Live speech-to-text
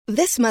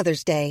This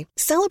Mother's Day,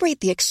 celebrate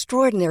the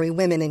extraordinary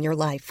women in your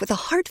life with a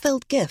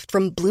heartfelt gift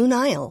from Blue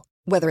Nile.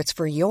 Whether it's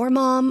for your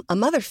mom, a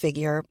mother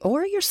figure,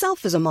 or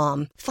yourself as a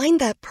mom, find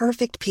that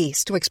perfect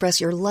piece to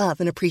express your love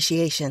and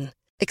appreciation.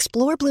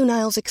 Explore Blue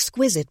Nile's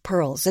exquisite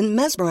pearls and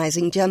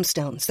mesmerizing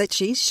gemstones that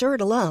she's sure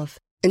to love.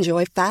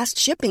 Enjoy fast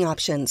shipping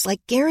options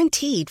like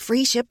guaranteed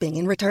free shipping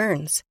and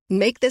returns.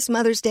 Make this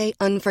Mother's Day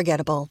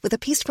unforgettable with a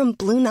piece from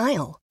Blue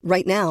Nile.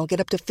 Right now, get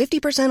up to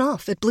 50%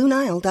 off at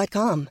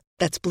BlueNile.com.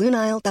 That's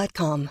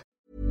BlueNile.com.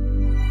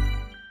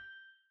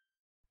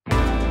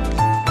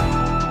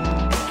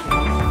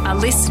 A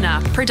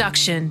listener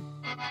production.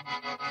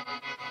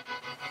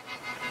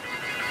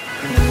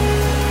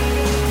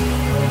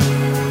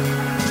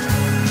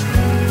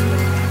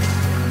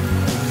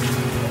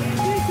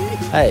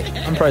 Hey,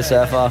 I'm pro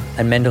surfer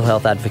and mental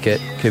health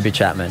advocate Cooper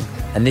Chapman,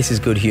 and this is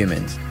Good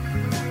Humans.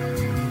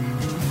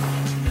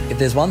 If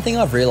there's one thing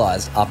I've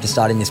realised after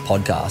starting this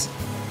podcast,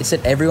 it's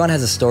that everyone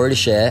has a story to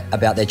share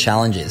about their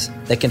challenges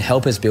that can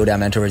help us build our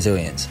mental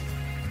resilience.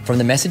 From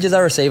the messages I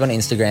receive on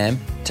Instagram,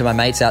 to my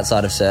mates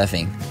outside of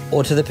surfing,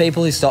 or to the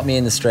people who stop me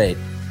in the street,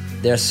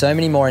 there are so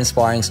many more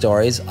inspiring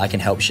stories I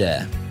can help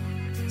share.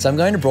 So I'm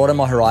going to broaden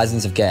my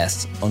horizons of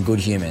guests on Good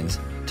Humans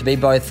to be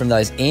both from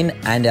those in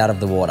and out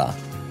of the water,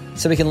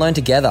 so we can learn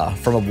together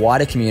from a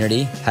wider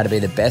community how to be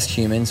the best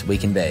humans we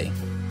can be.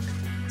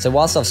 So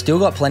whilst I've still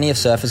got plenty of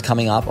surfers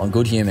coming up on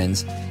Good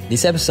Humans,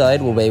 this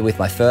episode will be with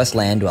my first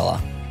land dweller,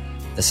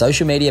 the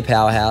social media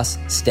powerhouse,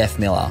 Steph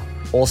Miller,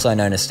 also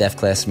known as Steph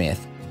Claire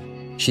Smith.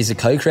 She's a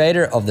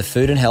co-creator of the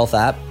food and health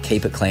app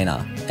Keep It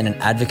Cleaner and an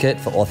advocate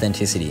for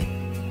authenticity.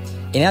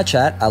 In our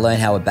chat, I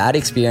learned how a bad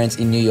experience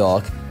in New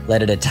York led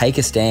her to take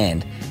a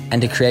stand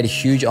and to create a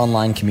huge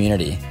online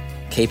community,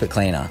 Keep It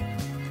Cleaner,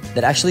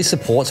 that actually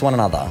supports one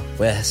another,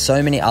 where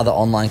so many other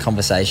online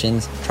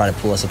conversations try to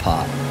pull us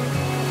apart.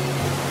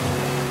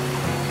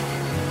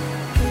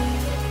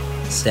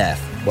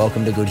 Steph,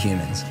 welcome to Good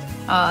Humans.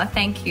 Oh,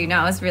 thank you. No,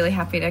 I was really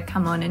happy to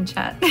come on and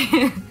chat.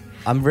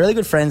 I'm really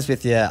good friends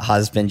with your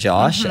husband,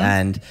 Josh,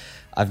 and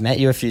I've met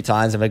you a few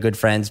times and we're good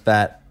friends,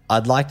 but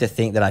I'd like to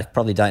think that I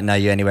probably don't know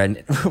you anywhere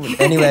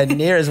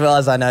near as well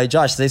as I know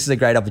Josh. So this is a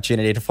great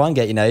opportunity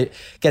to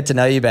get to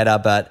know you better,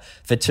 but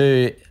for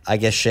two, I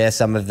guess, share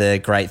some of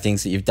the great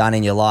things that you've done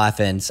in your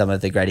life and some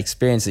of the great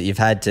experience that you've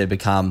had to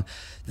become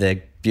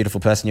the beautiful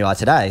person you are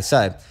today.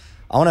 So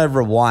I want to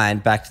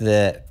rewind back to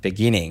the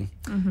beginning.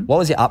 What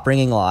was your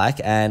upbringing like,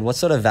 and what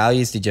sort of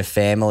values did your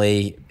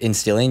family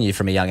instill in you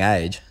from a young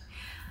age?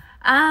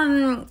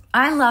 I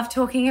love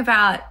talking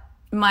about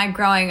my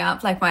growing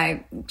up, like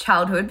my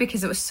childhood,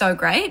 because it was so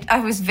great. I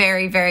was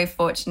very, very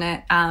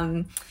fortunate.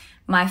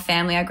 My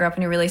family, I grew up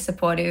in a really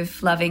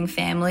supportive, loving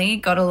family,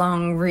 got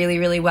along really,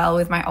 really well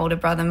with my older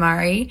brother,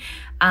 Murray,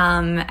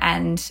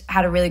 and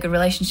had a really good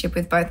relationship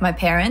with both my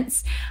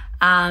parents.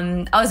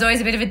 I was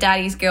always a bit of a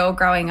daddy's girl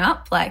growing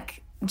up,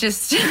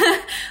 just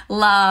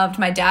loved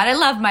my dad. I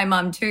loved my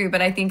mum too,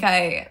 but I think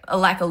I,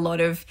 like a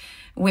lot of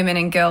women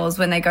and girls,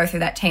 when they go through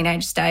that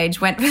teenage stage,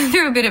 went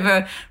through a bit of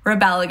a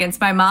rebel against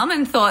my mum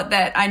and thought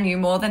that I knew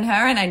more than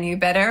her and I knew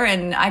better.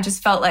 And I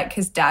just felt like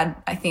his dad,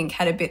 I think,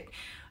 had a bit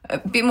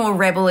more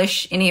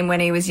rebellish in him when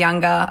he was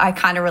younger. I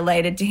kind of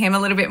related to him a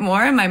little bit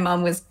more, and my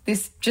mum was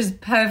this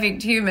just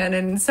perfect human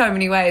in so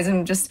many ways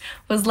and just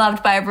was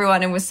loved by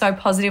everyone and was so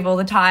positive all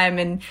the time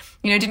and,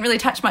 didn't really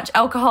touch much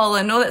alcohol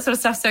and all that sort of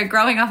stuff. So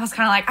growing up, I was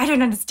kind of like, I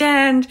don't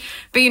understand.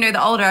 But,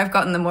 the older I've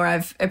gotten, the more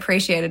I've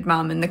appreciated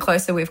mum and the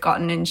closer we've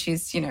gotten, and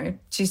she's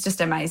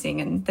just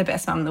amazing and the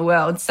best mum in the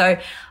world. So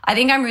I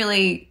think I'm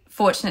really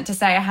fortunate to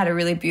say I had a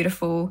really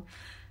beautiful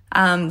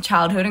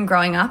childhood and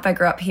growing up. I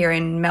grew up here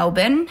in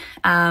Melbourne,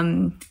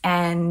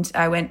 and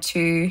I went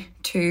to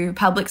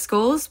public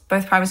schools.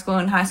 Both primary school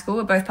and high school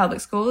were both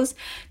public schools.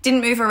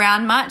 Didn't move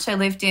around much. I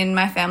lived in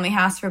my family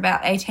house for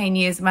about 18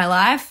 years of my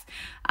life.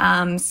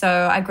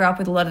 So I grew up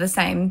with a lot of the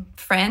same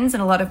friends,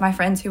 and a lot of my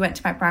friends who went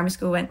to my primary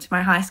school went to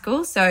my high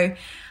school. So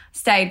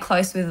stayed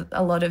close with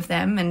a lot of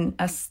them, and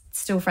are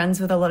still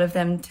friends with a lot of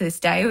them to this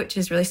day, which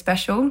is really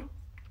special.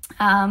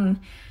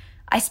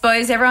 I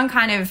suppose everyone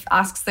kind of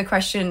asks the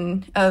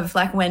question of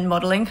when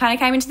modelling kind of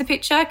came into the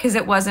picture, because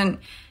it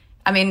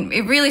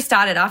really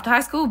started after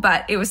high school,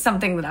 but it was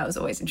something that I was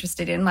always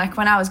interested in.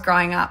 When I was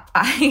growing up,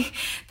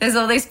 there's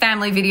all these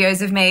family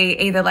videos of me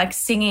either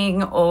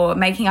singing or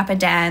making up a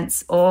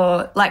dance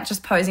or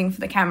just posing for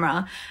the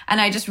camera.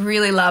 And I just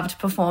really loved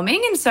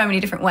performing in so many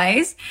different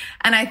ways.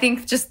 And I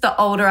think just the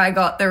older I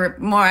got, the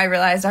more I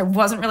realised I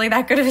wasn't really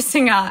that good of a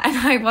singer and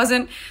I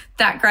wasn't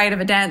that great of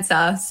a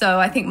dancer. So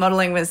I think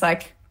modelling was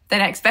the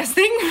next best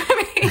thing for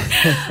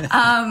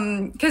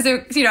me, because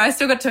I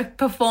still got to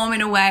perform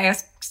in a way. I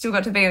still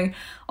got to be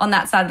on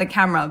that side of the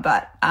camera.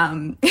 But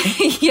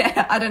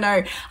yeah, I don't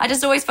know. I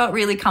just always felt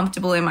really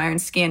comfortable in my own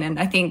skin. And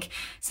I think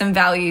some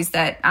values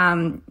that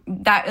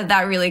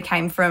that really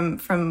came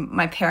from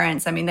my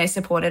parents. I mean, they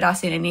supported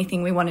us in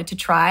anything we wanted to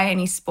try,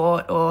 any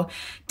sport or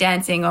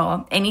dancing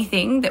or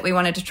anything that we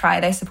wanted to try.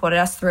 They supported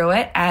us through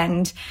it.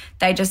 And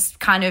they just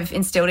kind of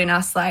instilled in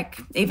us, like,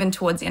 even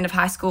towards the end of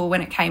high school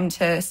when it came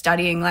to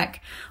studying,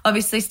 like,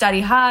 obviously study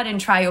hard and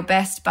try your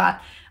best,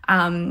 but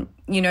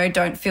you know,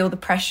 don't feel the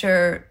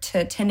pressure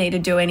to need to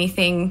do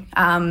anything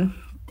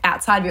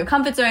outside of your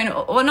comfort zone,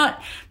 or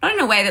not in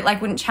a way that,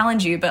 like, wouldn't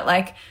challenge you, but,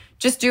 like,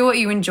 just do what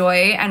you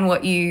enjoy and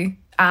what you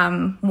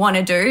want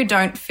to do.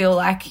 Don't feel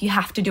like you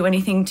have to do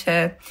anything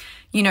to,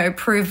 you know,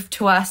 prove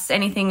to us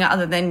anything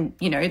other than,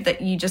 you know,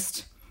 that you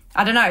just,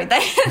 I don't know. I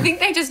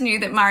think they just knew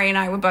that Murray and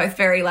I were both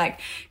very,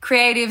 like,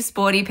 creative,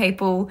 sporty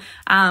people.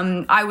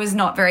 I was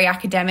not very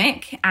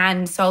academic,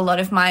 and so a lot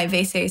of my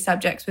VC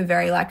subjects were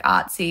very, like,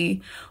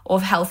 artsy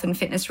or health and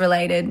fitness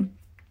related.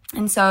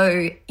 And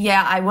so,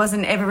 yeah, I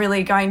wasn't ever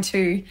really going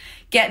to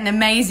get an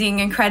amazing,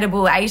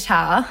 incredible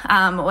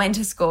ATAR or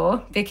enter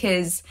score,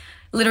 because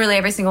literally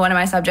every single one of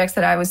my subjects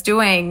that I was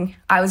doing,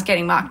 I was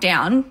getting marked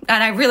down.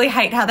 And I really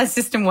hate how the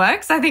system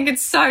works. I think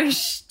it's so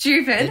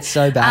stupid. It's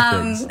so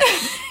backwards.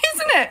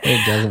 Isn't it?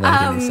 It doesn't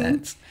make any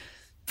sense.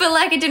 But,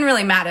 like, it didn't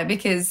really matter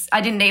because I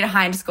didn't need a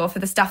high score for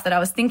the stuff that I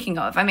was thinking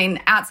of. I mean,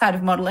 outside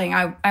of modelling,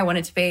 I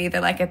wanted to be either,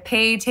 like, a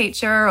PE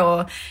teacher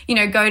or, you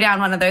know, go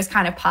down one of those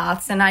kind of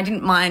paths. And I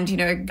didn't mind, you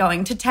know,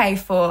 going to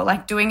TAFE or,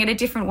 like, doing it a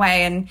different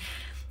way. And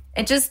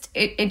it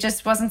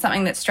just wasn't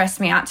something that stressed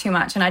me out too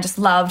much. And I just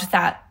loved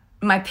that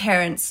my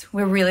parents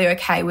were really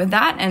okay with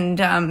that.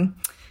 And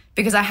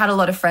because I had a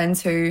lot of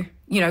friends who,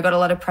 you know, got a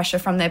lot of pressure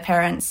from their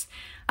parents,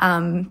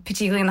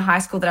 particularly in the high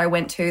school that I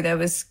went to, there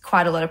was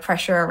quite a lot of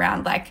pressure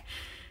around, like,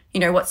 you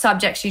know, what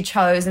subjects you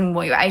chose and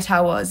what your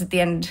ATAR was at the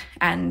end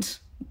and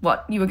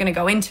what you were going to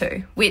go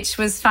into, which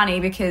was funny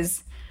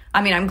because,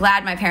 I mean, I'm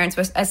glad my parents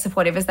were as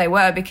supportive as they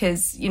were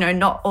because, you know,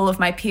 not all of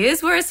my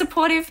peers were as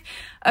supportive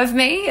of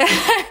me.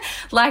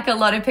 Like a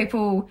lot of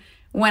people,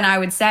 when I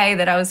would say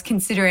that I was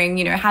considering,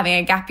 you know, having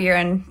a gap year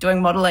and doing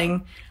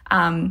modelling,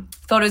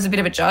 thought it was a bit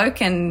of a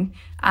joke and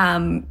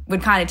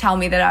would kind of tell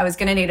me that I was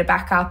going to need a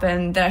backup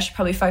and that I should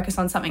probably focus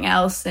on something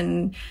else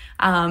and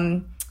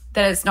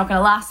that it's not going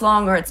to last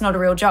long or it's not a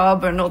real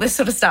job and all this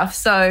sort of stuff.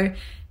 So,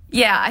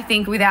 yeah, I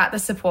think without the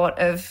support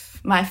of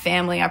my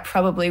family, I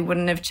probably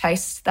wouldn't have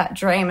chased that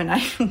dream and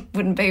I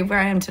wouldn't be where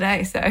I am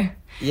today. So,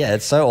 yeah,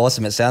 it's so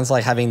awesome. It sounds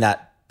like having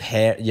that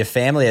your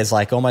family is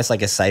like almost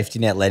like a safety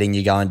net, letting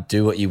you go and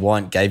do what you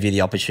want, gave you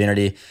the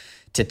opportunity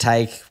to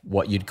take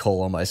what you'd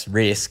call almost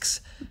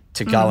risks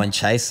to go and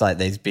chase like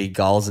these big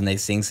goals and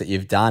these things that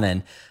you've done.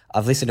 And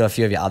I've listened to a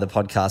few of your other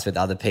podcasts with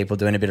other people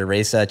doing a bit of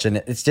research, and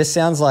it just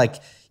sounds like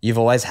you've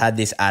always had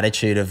this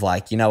attitude of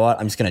like, you know what,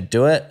 I'm just going to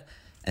do it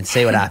and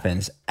see what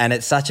happens. And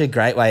it's such a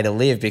great way to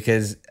live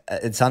because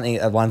it's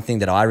something, one thing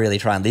that I really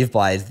try and live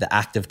by is the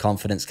act of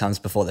confidence comes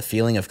before the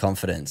feeling of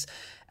confidence.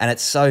 And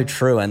it's so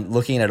true. And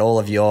looking at all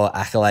of your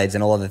accolades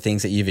and all of the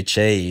things that you've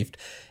achieved,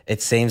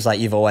 it seems like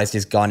you've always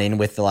just gone in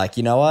with like,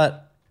 you know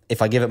what,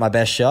 if I give it my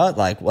best shot,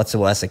 like what's the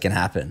worst that can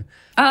happen?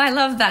 Oh, I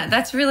love that.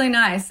 That's really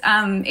nice.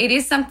 It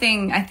is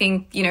something I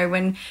think, you know,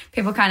 when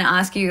people kind of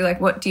ask you like,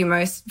 what do you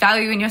most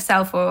value in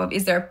yourself, or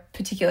is there a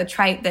particular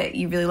trait that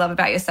you really love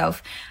about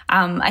yourself?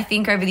 I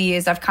think over the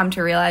years I've come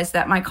to realize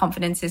that my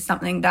confidence is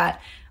something that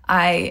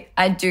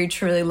I do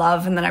truly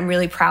love and that I'm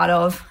really proud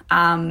of.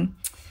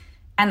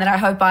 And that I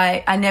hope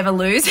I never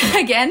lose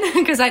again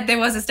because there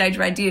was a stage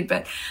where I did.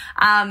 But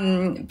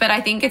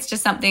I think it's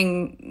just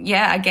something,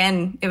 yeah,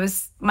 again, it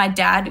was my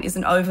dad is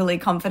an overly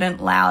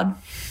confident, loud,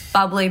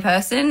 bubbly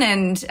person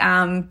and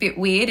a bit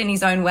weird in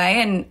his own way.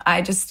 And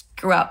I just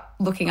grew up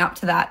looking up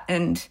to that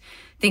and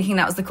thinking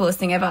that was the coolest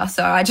thing ever.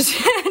 So I just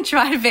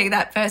try to be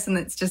that person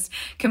that's just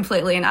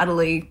completely and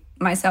utterly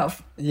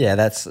myself. Yeah,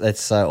 that's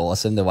so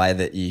awesome, the way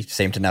that you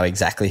seem to know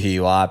exactly who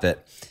you are,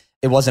 but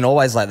it wasn't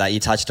always like that. You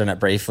touched on it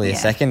briefly a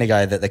second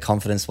ago that the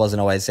confidence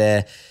wasn't always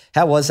there.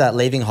 How was that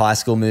leaving high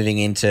school, moving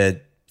into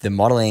the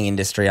modelling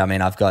industry? I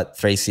mean, I've got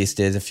 3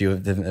 sisters, a few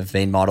of them have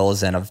been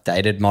models and I've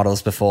dated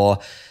models before.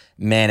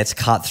 Man, it's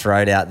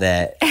cutthroat out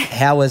there.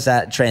 How was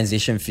that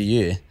transition for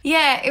you?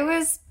 Yeah, it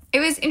was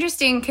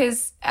interesting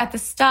because at the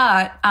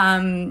start,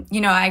 you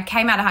know, I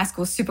came out of high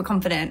school super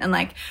confident and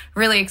like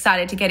really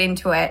excited to get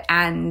into it.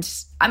 And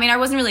I mean, I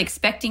wasn't really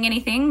expecting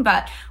anything,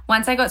 but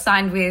once I got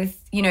signed with,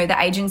 you know, the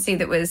agency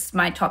that was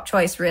my top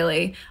choice,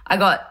 really,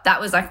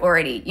 that was like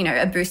already, you know,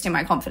 a boost in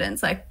my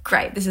confidence. Like,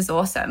 great, this is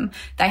awesome.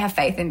 They have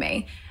faith in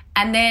me.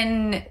 And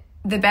then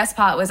the best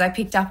part was I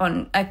picked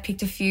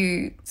a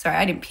few, sorry,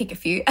 I didn't pick a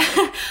few.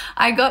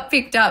 I got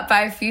picked up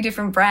by a few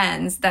different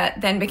brands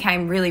that then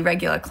became really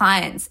regular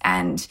clients.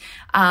 And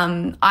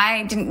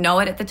I didn't know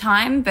it at the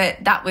time, but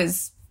that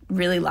was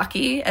really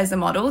lucky as a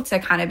model to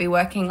kind of be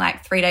working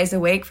like 3 days a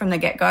week from the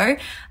get-go.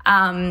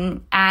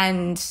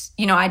 And,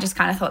 you know, I just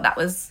kind of thought that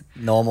was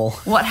normal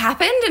what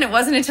happened. And it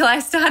wasn't until I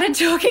started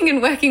talking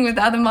and working with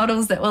other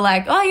models that were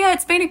like, oh yeah,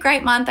 it's been a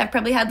great month. I've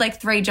probably had like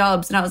 3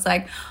 jobs. And I was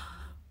like,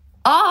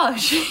 oh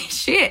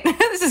shit,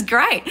 this is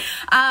great.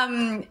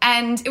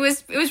 And it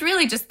was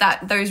really just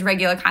those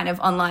regular kind of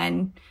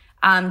online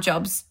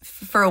jobs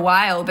for a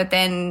while. But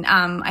then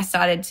I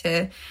started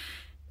to,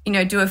 you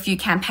know, do a few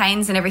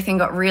campaigns and everything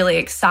got really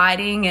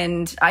exciting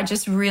and I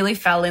just really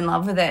fell in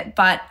love with it.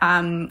 But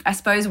I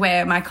suppose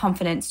where my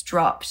confidence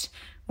dropped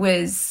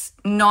was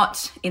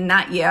not in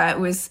that year. It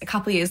was a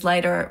couple of years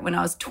later when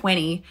I was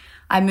 20.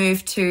 I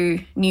moved to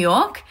New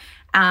York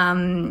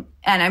and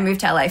I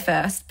moved to LA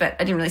first, but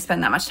I didn't really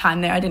spend that much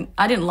time there. I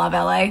didn't love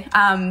LA. I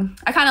kind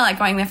of like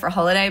going there for a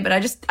holiday, but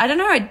I don't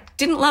know, I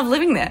didn't love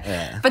living there.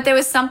 Yeah. But there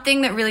was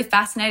something that really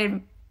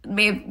fascinated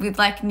me with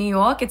like New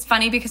York. It's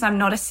funny because I'm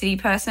not a city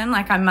person.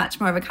 Like I'm much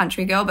more of a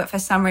country girl, but for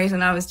some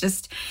reason I was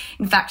just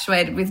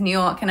infatuated with New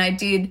York and I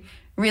did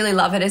really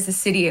love it as a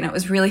city and it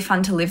was really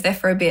fun to live there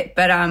for a bit.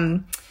 But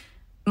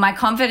my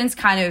confidence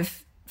kind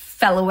of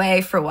fell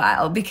away for a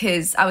while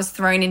because I was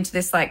thrown into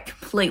this like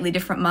completely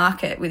different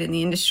market within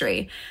the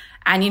industry.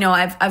 And, you know,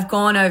 I've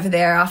gone over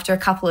there after a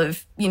couple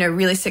of, you know,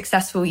 really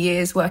successful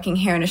years working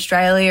here in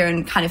Australia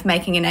and kind of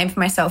making a name for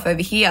myself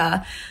over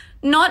here,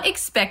 not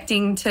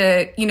expecting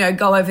to, you know,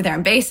 go over there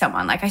and be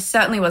someone. Like I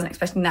certainly wasn't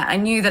expecting that. I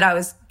knew that I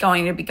was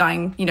going to be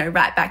going, you know,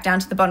 right back down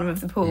to the bottom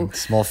of the pool.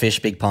 Small fish,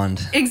 big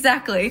pond.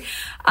 Exactly.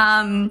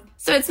 So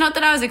it's not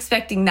that I was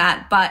expecting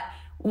that, but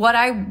what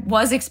I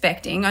was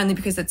expecting, only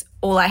because it's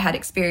all I had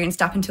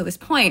experienced up until this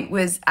point,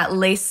 was at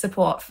least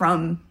support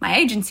from my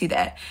agency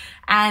there.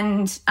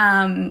 And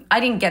I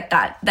didn't get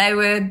that. They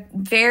were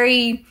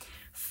very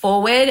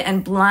forward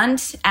and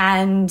blunt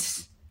and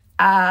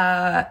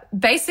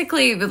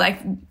basically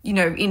like, you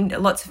know, in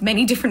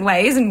many different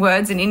ways and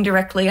words and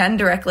indirectly and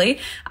directly,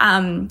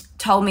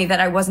 told me that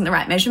I wasn't the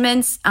right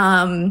measurements.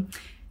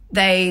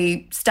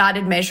 They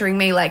started measuring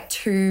me like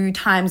 2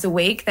 times a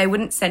week. They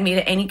wouldn't send me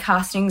to any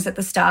castings at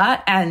the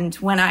start. And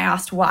when I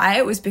asked why,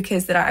 it was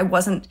because that I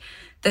wasn't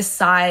the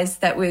size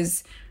that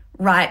was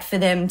right for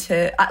them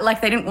to, like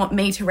they didn't want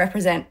me to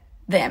represent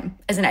them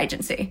as an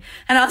agency.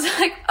 And I was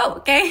like, oh,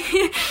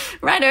 okay,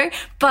 righto.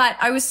 But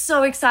I was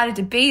so excited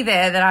to be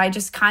there that I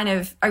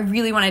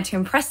really wanted to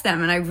impress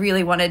them. And I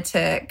really wanted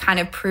to kind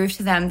of prove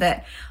to them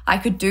that I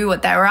could do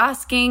what they were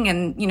asking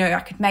and, you know,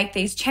 I could make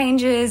these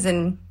changes.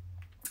 And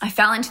I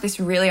fell into this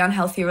really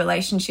unhealthy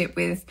relationship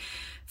with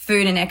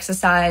food and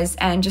exercise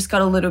and just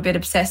got a little bit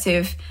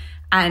obsessive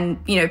and,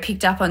 you know,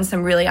 picked up on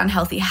some really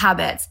unhealthy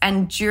habits.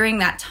 And during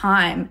that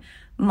time,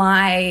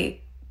 my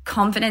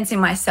confidence in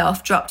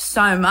myself dropped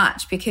so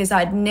much because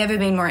I'd never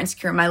been more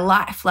insecure in my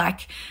life.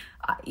 Like,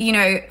 you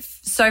know,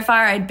 so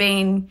far I'd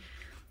been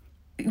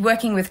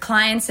working with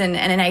clients and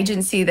an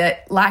agency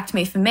that liked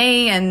me for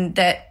me and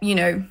that, you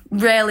know,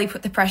 rarely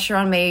put the pressure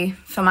on me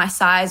for my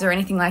size or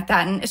anything like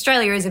that. And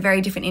Australia is a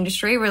very different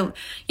industry. You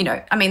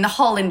know, I mean, the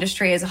whole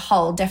industry as a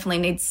whole definitely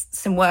needs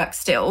some work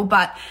still,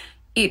 but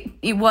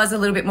it was a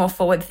little bit more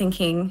forward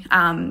thinking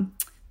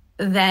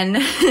than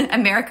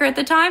America at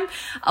the time,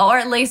 or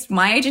at least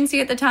my agency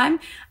at the time.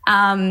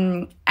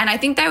 And I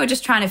think they were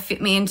just trying to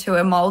fit me into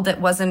a mold that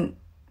wasn't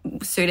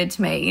suited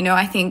to me. You know,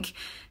 I think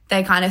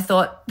they kind of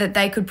thought that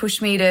they could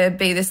push me to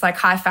be this like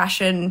high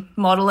fashion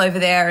model over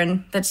there.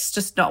 And that's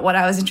just not what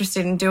I was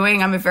interested in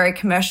doing. I'm a very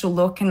commercial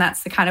look and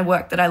that's the kind of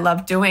work that I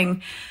love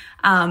doing.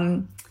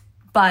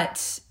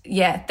 But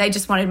yeah, they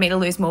just wanted me to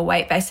lose more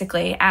weight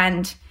basically.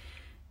 And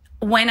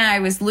when I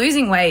was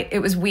losing weight, it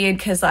was weird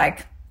because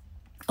like,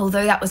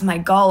 although that was my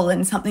goal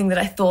and something that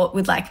I thought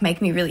would like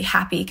make me really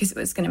happy because it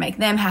was going to make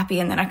them happy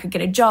and then I could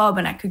get a job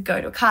and I could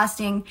go to a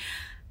casting,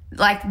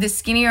 like the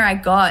skinnier I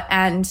got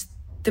and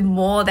the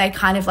more they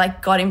kind of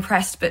like got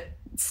impressed but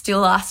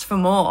still asked for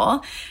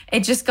more,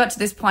 it just got to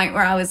this point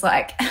where I was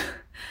like,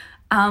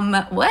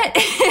 what?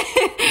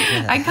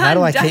 Yeah. How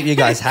do I keep you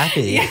guys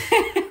happy?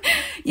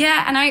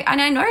 Yeah.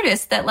 And I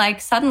noticed that like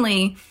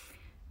suddenly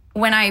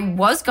when I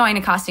was going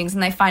to castings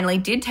and they finally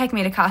did take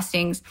me to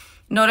castings,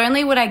 not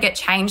only would I get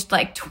changed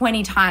like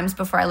 20 times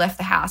before I left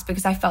the house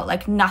because I felt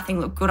like nothing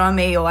looked good on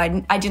me or I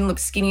didn't look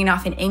skinny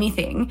enough in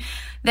anything,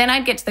 then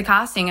I'd get to the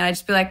casting and I'd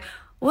just be like,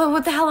 well,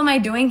 what the hell am I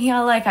doing here?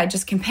 Like I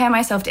just compare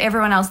myself to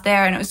everyone else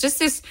there. And it was just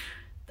this,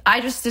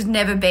 I just has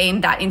never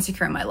been that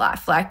insecure in my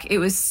life. Like it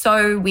was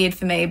so weird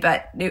for me,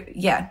 but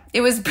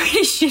it was a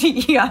pretty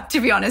shitty year, to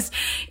be honest,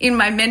 in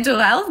my mental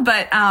health.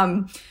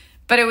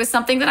 But it was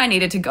something that I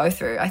needed to go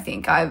through. I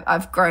think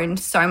I've grown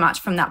so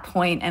much from that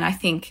point. And I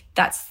think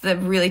that's the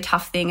really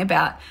tough thing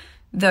about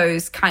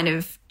those kind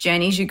of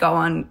journeys you go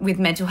on with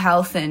mental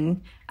health.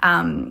 And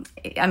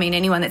I mean,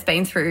 anyone that's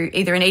been through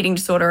either an eating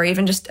disorder or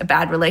even just a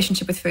bad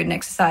relationship with food and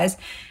exercise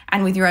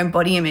and with your own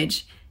body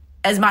image,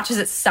 as much as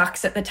it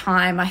sucks at the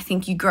time, I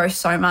think you grow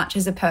so much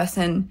as a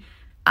person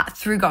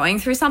through going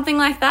through something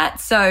like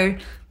that. So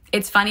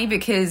it's funny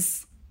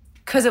because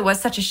it was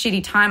such a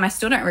shitty time, I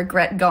still don't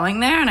regret going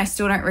there and I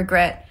still don't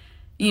regret,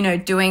 you know,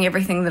 doing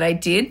everything that I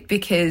did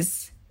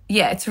because,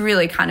 yeah, it's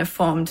really kind of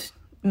formed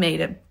me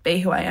to be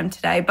who I am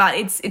today. But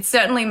it's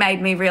certainly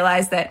made me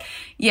realize that,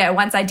 yeah,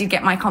 once I did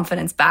get my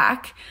confidence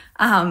back,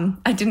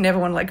 I didn't ever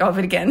want to let go of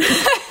it again.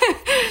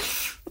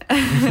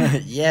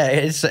 Yeah,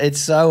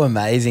 it's so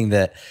amazing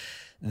that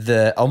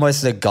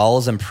almost the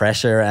goals and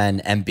pressure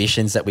and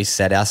ambitions that we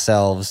set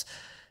ourselves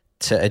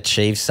to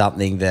achieve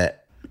something that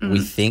we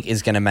think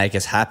is going to make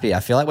us happy. I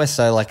feel like we're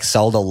so like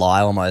sold a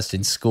lie almost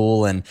in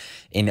school and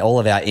in all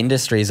of our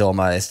industries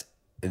almost,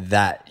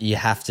 that you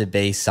have to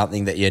be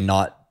something that you're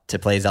not to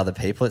please other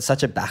people. It's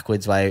such a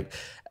backwards way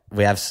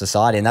we have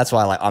society. And that's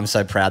why like I'm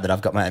so proud that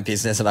I've got my own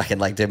business and I can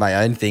like do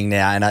my own thing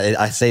now. And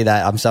I see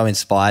that I'm so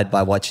inspired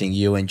by watching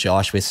you and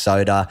Josh with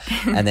Soda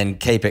and then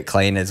Keep It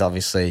Clean is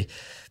obviously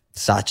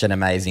such an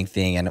amazing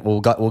thing. And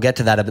we'll get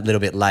to that a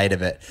little bit later.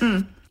 But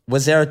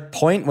was there a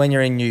point when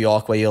you're in New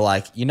York where you're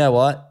like, you know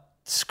what?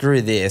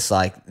 Screw this.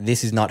 Like,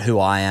 this is not who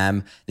I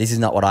am. This is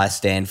not what I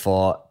stand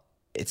for.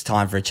 It's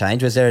time for a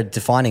change. Was there a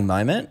defining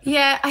moment?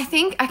 Yeah, I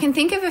think I can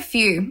think of a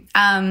few.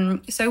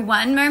 So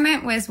one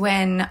moment was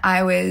when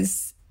I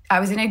was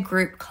in a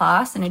group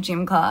class, in a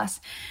gym class,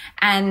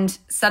 and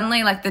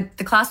suddenly like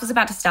the class was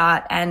about to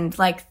start and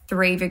like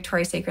 3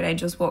 Victoria's Secret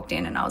Angels walked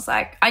in, and I was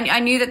like, I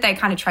knew that they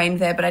kind of trained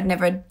there, but I'd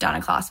never done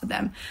a class with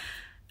them.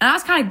 And I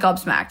was kind of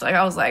gobsmacked. Like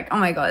I was like, oh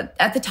my God.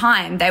 At the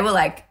time, they were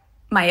like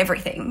my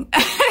everything.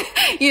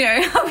 You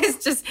know, I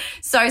was just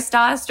so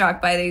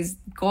starstruck by these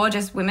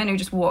gorgeous women who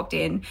just walked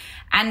in.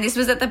 And this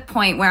was at the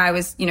point where I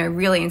was, you know,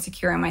 really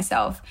insecure in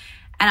myself.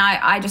 And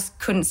I just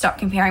couldn't stop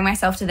comparing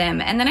myself to them.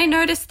 And then I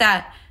noticed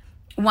that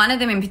one of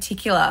them in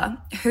particular,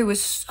 who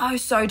was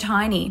so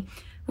tiny,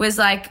 was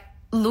like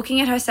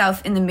looking at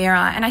herself in the mirror.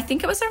 And I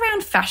think it was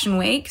around Fashion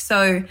Week.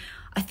 So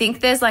I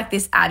think there's like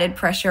this added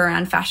pressure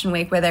around Fashion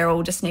Week where they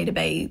all just need to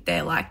be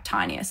their like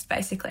tiniest,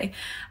 basically.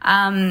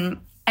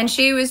 And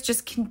she was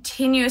just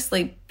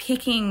continuously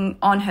picking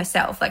on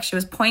herself. Like she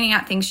was pointing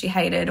out things she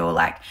hated or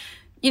like,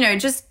 you know,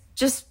 just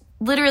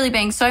literally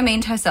being so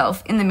mean to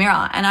herself in the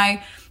mirror. And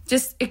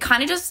it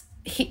kind of just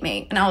hit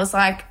me. And I was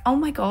like, oh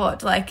my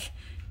God, like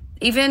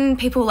even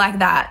people like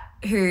that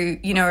who,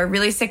 you know, are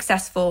really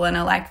successful and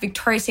are like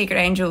Victoria's Secret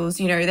Angels,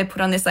 you know, they're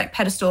put on this like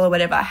pedestal or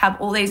whatever, have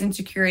all these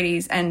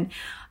insecurities and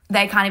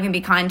they can't even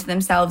be kind to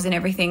themselves and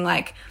everything.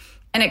 Like,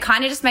 and it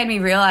kind of just made me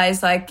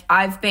realize like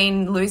I've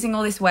been losing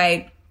all this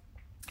weight,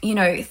 you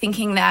know,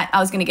 thinking that I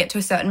was going to get to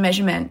a certain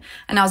measurement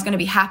and I was going to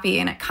be happy.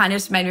 And it kind of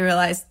just made me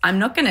realize I'm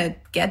not going to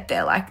get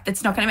there. Like,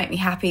 that's not going to make me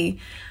happy.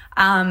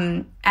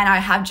 And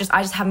I just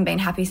haven't been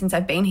happy since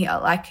I've been here.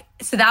 Like,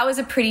 so that was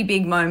a pretty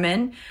big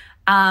moment.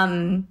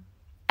 And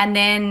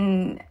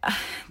then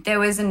there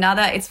was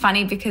another, it's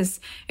funny because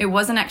it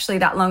wasn't actually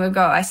that long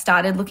ago. I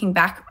started looking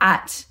back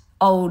at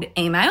old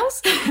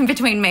emails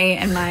between me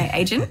and my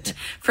agent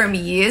from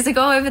years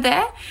ago over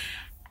there.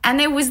 And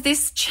there was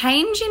this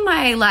change in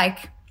my,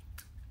 like,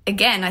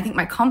 again, I think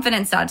my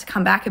confidence started to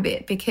come back a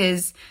bit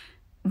because,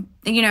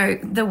 you know,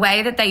 the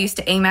way that they used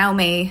to email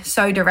me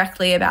so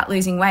directly about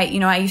losing weight, you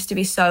know, I used to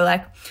be so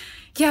like,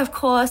 yeah, of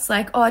course,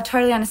 like, oh, I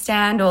totally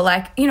understand, or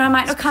like, you know, I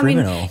might not come in.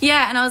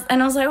 Yeah, and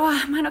I was like, oh,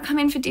 I might not come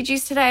in for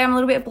Digis today. I'm a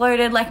little bit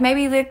bloated, like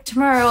maybe like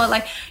tomorrow, or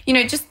like, you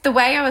know, just the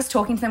way I was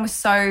talking to them was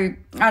so,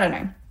 I don't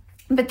know.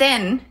 But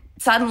then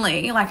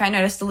suddenly, like I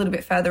noticed a little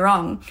bit further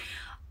on,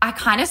 I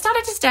kind of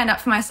started to stand up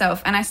for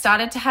myself and I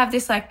started to have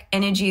this like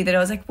energy that I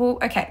was like, well,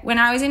 okay, when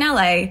I was in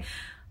LA,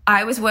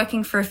 I was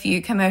working for a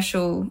few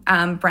commercial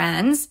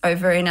brands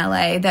over in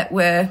LA that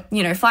were,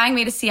 you know, flying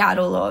me to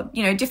Seattle or,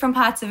 you know, different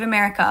parts of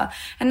America.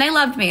 And they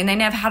loved me and they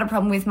never had a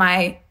problem with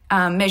my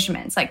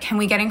measurements. Like, can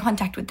we get in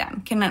contact with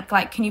them?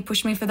 Can you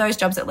push me for those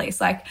jobs at least?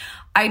 Like,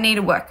 I need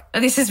to work.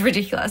 This is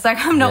ridiculous. Like,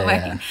 I'm not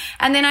working.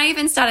 And then I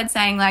even started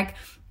saying like,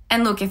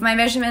 and look, if my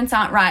measurements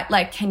aren't right,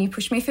 like, can you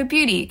push me for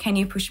beauty? Can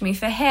you push me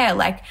for hair?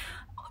 Like,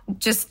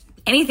 just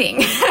anything.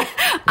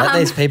 Let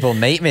these people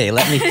meet me.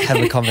 Let me have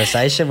a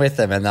conversation with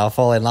them and they'll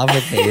fall in love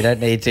with me. You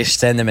don't need to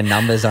send them in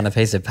numbers on a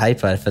piece of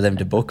paper for them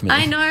to book me.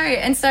 I know.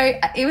 And so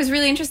it was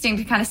really interesting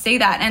to kind of see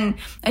that. And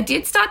I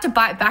did start to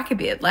bite back a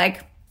bit.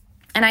 Like,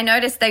 and I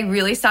noticed they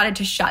really started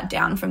to shut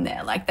down from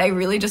there. Like, they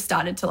really just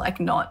started to like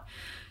not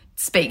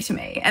speak to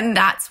me. And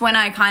that's when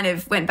I kind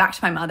of went back to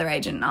my mother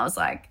agent and I was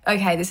like,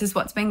 okay, this is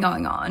what's been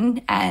going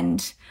on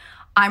and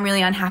I'm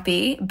really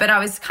unhappy. But I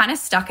was kind of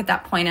stuck at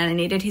that point and I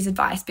needed his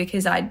advice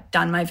because I'd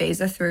done my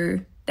visa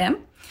through them.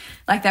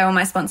 Like, they were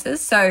my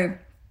sponsors. So,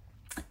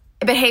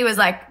 but he was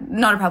like,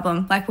 not a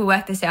problem. Like, we'll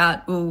work this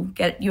out. We'll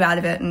get you out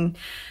of it. And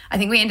I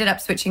think we ended up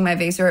switching my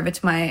visa over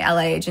to my LA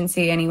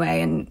agency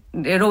anyway, and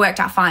it all worked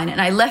out fine. And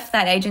I left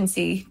that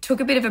agency, took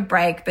a bit of a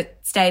break, but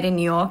stayed in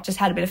New York, just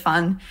had a bit of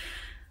fun.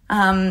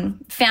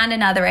 Found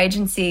another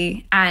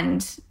agency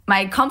and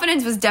my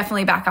confidence was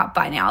definitely back up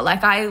by now.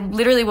 Like, I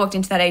literally walked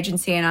into that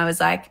agency and I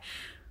was like,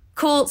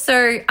 cool.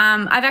 So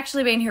I've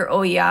actually been here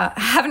all year. I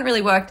haven't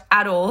really worked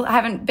at all. I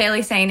haven't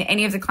barely seen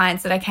any of the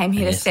clients that I came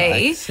here to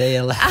see. See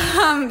you later.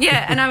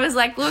 Yeah. And I was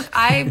like, look,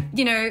 I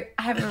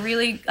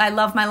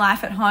love my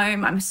life at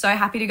home. I'm so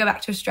happy to go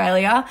back to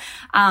Australia.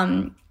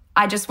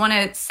 I just want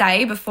to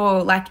say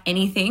before like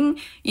anything,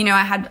 you know,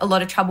 I had a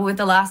lot of trouble with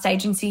the last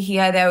agency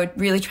here. They were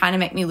really trying to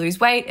make me lose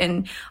weight,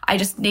 and I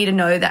just need to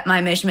know that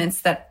my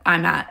measurements that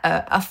I'm at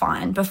are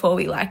fine before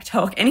we like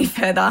talk any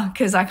further,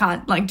 because I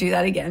can't like do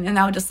that again. And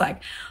they were just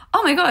like,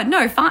 oh my God,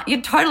 no, fine,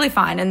 you're totally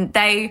fine. And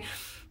they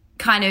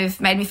kind of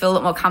made me feel a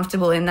lot more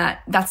comfortable in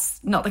that that's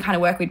not the kind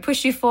of work we'd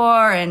push you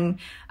for. And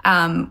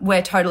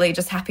we're totally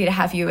just happy to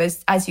have you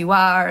as you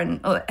are.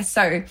 And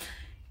so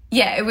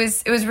yeah, it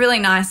was really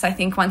nice. I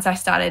think once I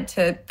started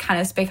to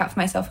kind of speak up for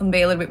myself and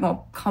be a little bit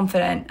more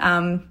confident,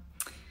 I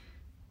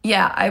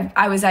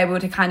was able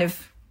to kind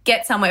of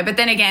get somewhere. But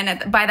then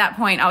again, by that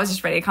point, I was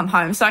just ready to come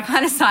home. So I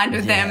kind of signed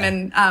with them,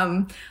 and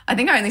I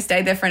think I only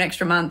stayed there for an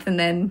extra month, and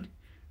then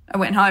I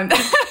went home.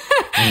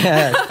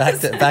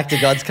 back to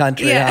God's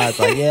country. Yeah. It's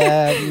like,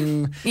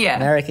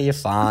 America, you're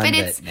fine.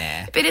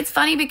 But it's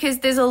funny because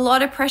there's a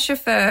lot of pressure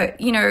for,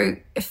 you know,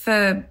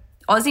 for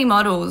Aussie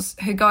models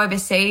who go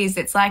overseas.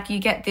 It's like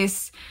you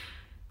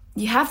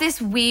have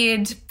this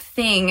weird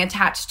thing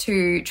attached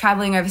to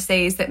traveling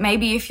overseas that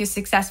maybe if you're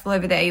successful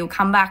over there, you'll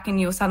come back and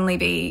you'll suddenly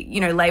be, you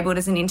know, labeled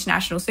as an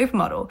international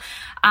supermodel.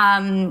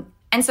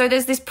 And so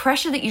there's this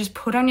pressure that you just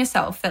put on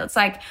yourself that it's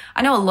like,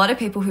 I know a lot of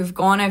people who've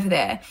gone over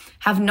there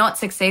have not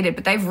succeeded,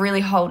 but they've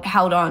really held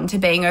on to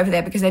being over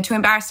there because they're too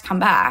embarrassed to come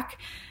back,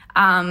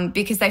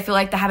 because they feel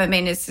like they haven't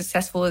been as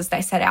successful as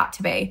they set out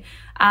to be.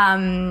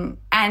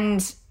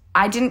 And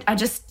I didn't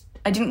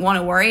want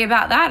to worry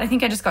about that. I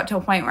think I just got to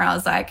a point where I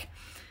was like,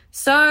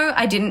 so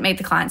I didn't meet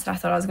the clients that I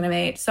thought I was going to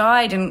meet. So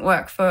I didn't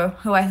work for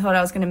who I thought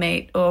I was going to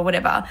meet or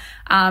whatever.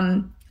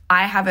 I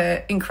have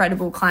an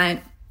incredible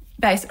client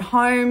base at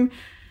home.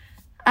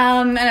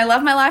 And I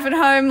love my life at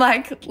home.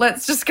 Like,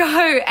 let's just go.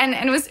 And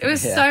it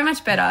was so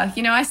much better.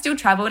 You know, I still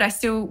traveled. I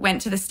still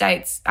went to the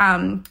States,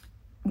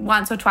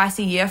 once or twice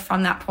a year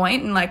from that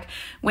point, and like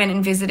went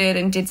and visited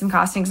and did some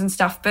castings and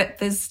stuff. But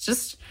there's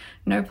just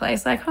no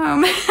place like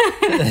home.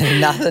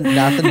 nothing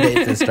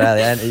beats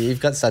Australia. And you've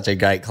got such a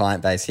great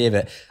client base here,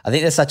 but I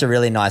think there's such a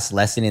really nice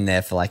lesson in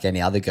there for like any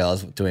other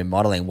girls doing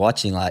modeling,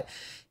 watching, like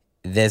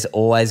there's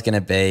always going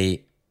to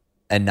be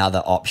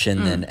another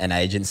option than an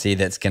agency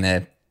that's going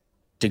to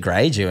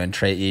degrade you and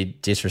treat you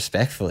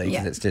disrespectfully,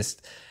 because it's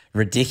just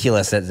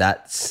ridiculous that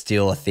that's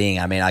still a thing.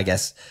 I mean, I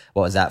guess,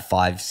 what was that,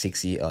 7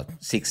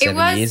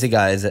 years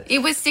ago?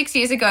 It was 6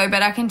 years ago,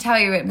 but I can tell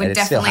you it would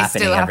definitely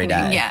still every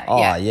happening.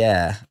 day.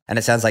 Yeah. And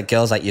it sounds like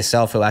girls like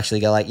yourself who actually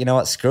go like, you know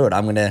what, screw it,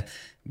 I'm going to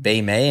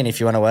be me, and if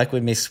you want to work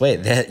with me, sweet.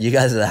 You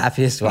guys are the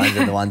happiest ones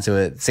and the ones who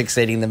are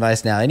succeeding the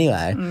most now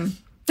anyway.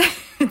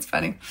 It's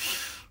funny.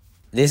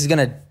 This is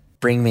going to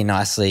bring me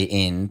nicely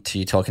into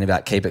you talking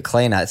about Keep It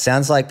Cleaner. It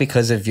sounds like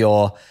because of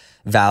your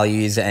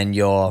values and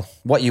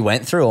what you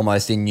went through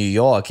almost in New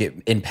York, it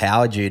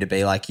empowered you to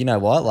be like, you know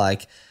what,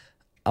 like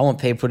I want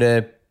people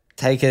to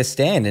take a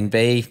stand and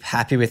be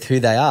happy with who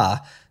they are.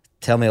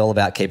 Tell me all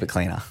about Keep It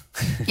Cleaner.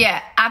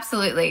 Yeah,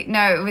 absolutely.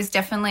 No, it was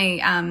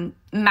definitely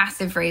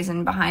massive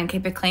reason behind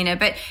Keep It Cleaner.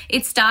 But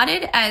it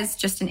started as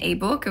just an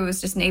ebook. It was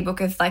just an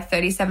ebook of like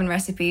 37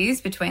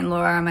 recipes between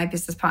Laura, my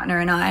business partner,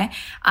 and I.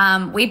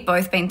 We'd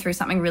both been through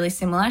something really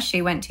similar.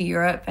 She went to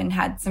Europe and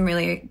had some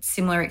really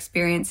similar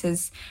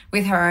experiences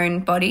with her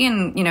own body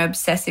and, you know,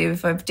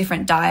 obsessive of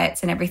different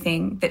diets and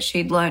everything that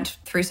she'd learnt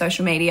through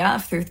social media,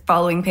 through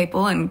following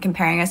people and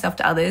comparing herself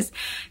to others.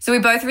 So we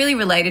both really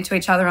related to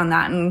each other on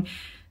that. And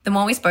the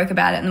more we spoke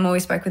about it and the more we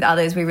spoke with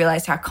others, we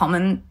realized how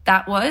common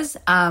that was.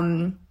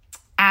 And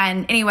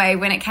anyway,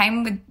 when it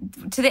came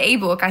to the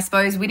ebook, I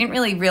suppose we didn't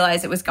really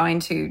realize it was going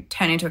to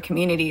turn into a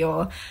community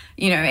or,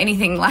 you know,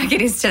 anything like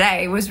it is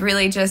today. It was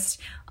really just,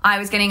 I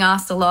was getting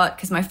asked a lot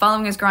because my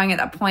following was growing at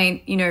that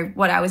point, you know,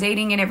 what I was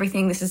eating and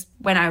everything. This is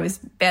when I was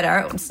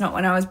better. It's not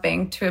when I was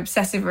being too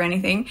obsessive or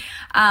anything,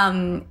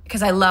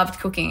 because I loved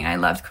cooking and I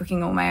loved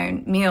cooking all my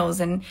own meals.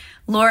 And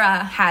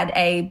Laura had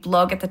a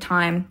blog at the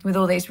time with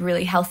all these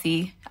really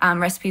healthy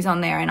recipes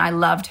on there, and I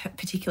loved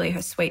particularly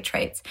her sweet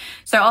treats.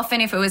 So often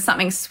if it was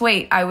something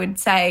sweet, I would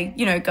say,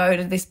 you know, go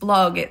to this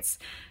blog. It's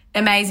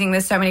amazing.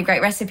 There's so many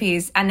great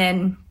recipes. And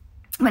then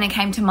when it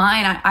came to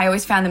mine, I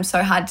always found them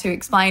so hard to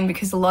explain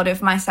because a lot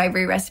of my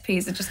savoury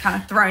recipes are just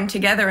kind of thrown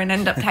together and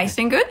end up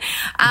tasting good.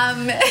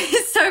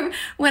 So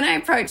when I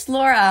approached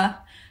Laura,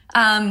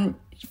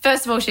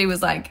 first of all, she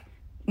was like,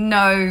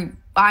 no,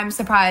 I'm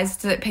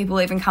surprised that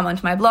people even come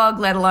onto my blog,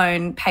 let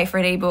alone pay for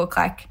an ebook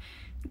like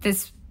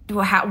this.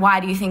 Why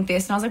do you think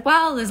this? And I was like,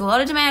 well, there's a lot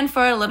of demand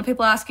for it, a lot of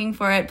people asking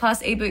for it,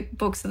 plus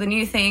ebooks are the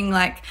new thing.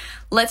 Like,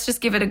 let's just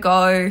give it a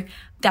go.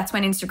 That's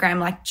when Instagram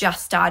like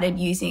just started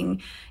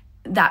using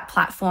that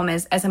platform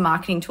as a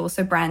marketing tool.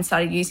 So brands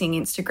started using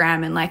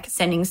Instagram and like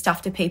sending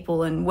stuff to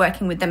people and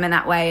working with them in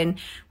that way. And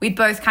we'd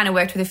both kind of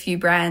worked with a few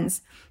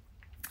brands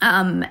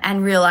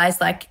and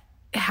realized like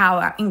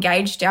how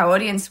engaged our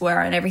audience were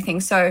and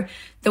everything. So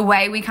the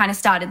way we kind of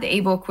started the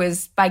ebook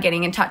was by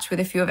getting in touch with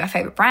a few of our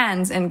favorite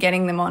brands and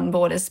getting them on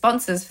board as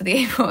sponsors for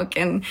the ebook.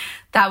 And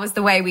that was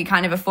the way we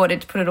kind of afforded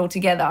to put it all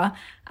together.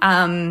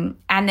 And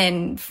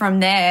then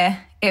from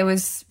there, it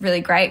was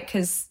really great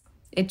because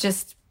it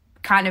just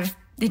kind of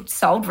it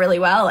sold really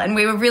well. And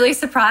we were really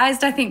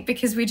surprised, I think,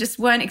 because we just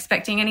weren't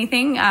expecting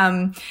anything.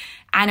 And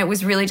it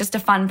was really just a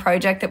fun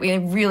project that we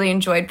really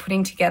enjoyed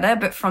putting together.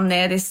 But from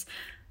there, this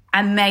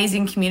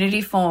amazing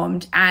community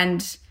formed,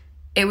 and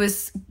it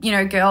was, you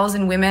know, girls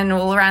and women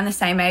all around the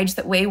same age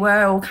that we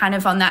were, all kind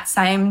of on that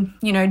same,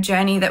 you know,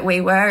 journey that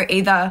we were,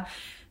 either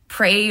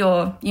pre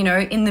or, you know,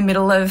 in the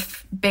middle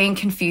of being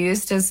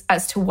confused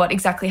as to what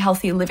exactly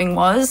healthy living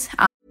was.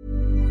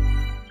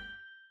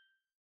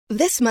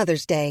 This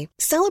Mother's Day,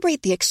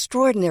 celebrate the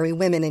extraordinary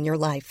women in your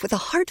life with a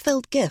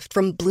heartfelt gift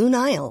from Blue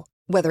Nile.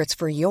 Whether it's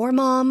for your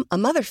mom, a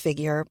mother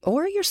figure,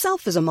 or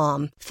yourself as a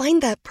mom,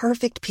 find that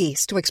perfect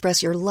piece to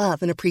express your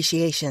love and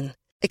appreciation.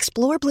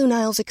 Explore Blue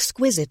Nile's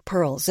exquisite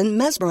pearls and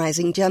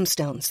mesmerizing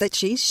gemstones that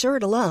she's sure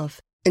to love.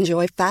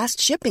 Enjoy fast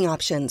shipping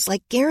options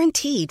like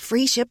guaranteed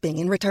free shipping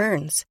and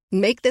returns.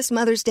 Make this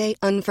Mother's Day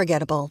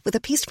unforgettable with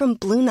a piece from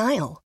Blue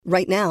Nile.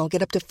 Right now,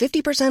 get up to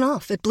 50%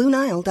 off at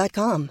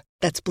BlueNile.com.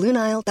 That's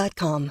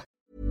BlueNile.com.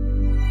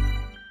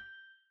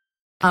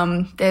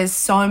 There's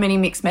so many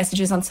mixed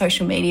messages on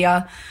social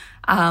media.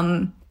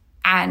 And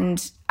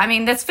I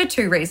mean, that's for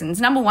two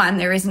reasons. Number one,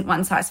 there isn't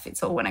one size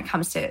fits all when it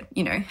comes to,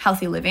 you know,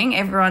 healthy living.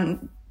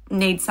 Everyone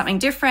needs something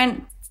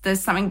different. There's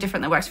something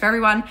different that works for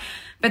everyone.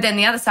 But then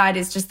the other side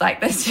is just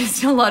like, there's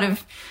just a lot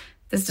of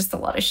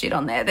shit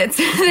on there that's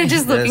they're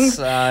just looking. There's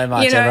so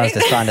much. You know? Everyone's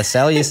just trying to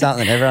sell you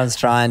something. Everyone's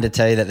trying to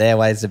tell you that their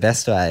way is the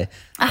best way.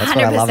 That's 100%.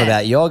 What I love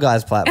about your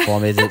guys'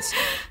 platform is it's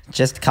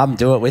just come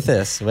do it with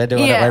us. We're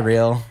doing it. We're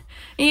real.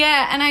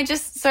 Yeah, and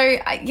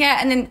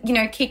and then, you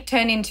know, Kick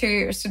turned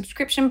into a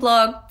subscription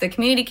blog. The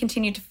community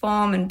continued to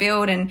form and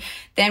build, and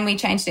then we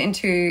changed it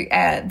into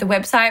the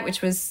website,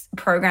 which was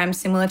programmed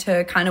similar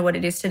to kind of what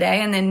it is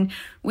today. And then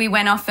we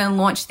went off and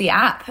launched the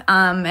app,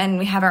 and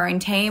we have our own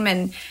team,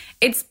 and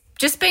it's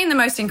just been the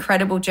most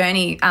incredible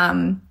journey.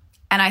 And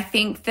I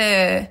think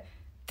the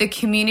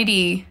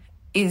community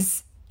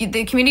is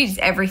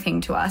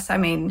everything to us. I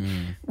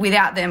mean,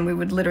 without them, we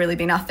would literally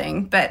be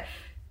nothing. But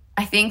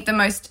I think the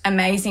most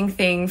amazing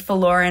thing for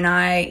Laura and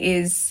I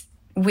is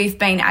we've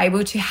been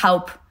able to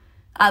help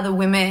other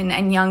women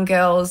and young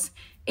girls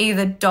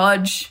either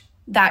dodge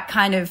that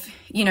kind of,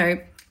 you know,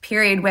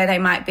 period where they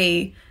might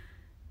be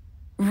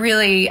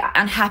really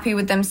unhappy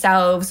with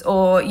themselves,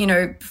 or, you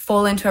know,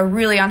 fall into a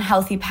really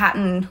unhealthy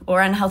pattern or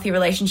unhealthy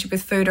relationship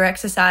with food or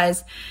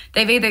exercise.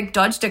 They've either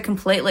dodged it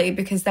completely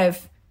because they've,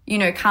 you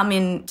know, come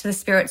into the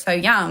spirit so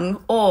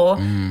young, or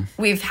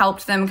we've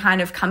helped them kind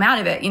of come out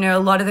of it. You know,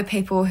 a lot of the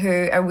people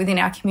who are within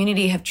our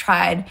community have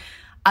tried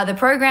other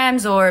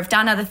programs or have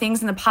done other things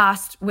in the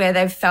past where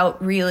they've felt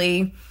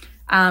really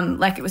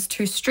like it was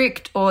too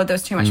strict or there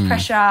was too much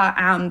pressure.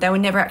 They were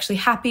never actually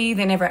happy.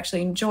 They never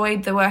actually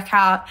enjoyed the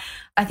workout.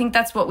 I think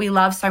that's what we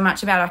love so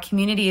much about our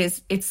community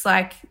is it's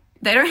like,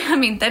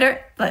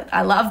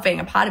 I love being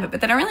a part of it, but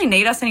they don't really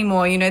need us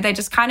anymore. You know, they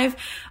just kind of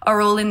are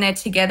all in there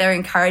together,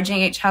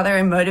 encouraging each other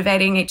and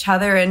motivating each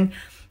other. And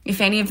if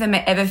any of them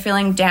are ever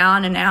feeling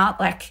down and out,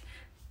 like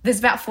there's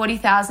about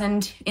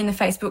 40,000 in the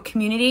Facebook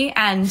community,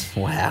 and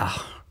wow,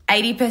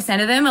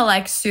 80% of them are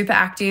like super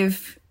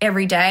active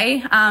every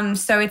day.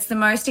 So it's the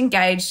most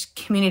engaged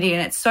community,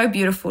 and it's so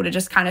beautiful to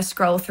just kind of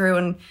scroll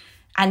through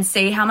and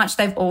see how much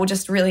they've all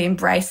just really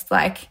embraced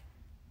like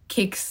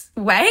Kick's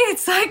way.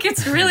 It's like,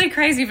 it's really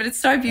crazy, but it's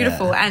so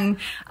beautiful. Yeah.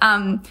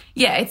 And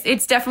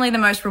it's definitely the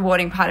most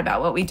rewarding part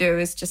about what we do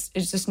is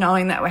just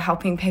knowing that we're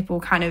helping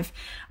people kind of,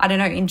 I don't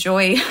know,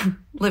 enjoy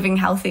living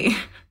healthy.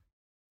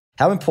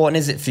 How important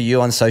is it for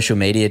you on social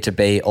media to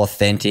be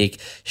authentic,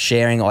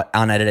 sharing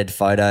unedited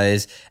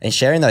photos and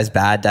sharing those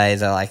bad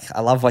days? I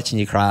love watching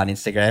you cry on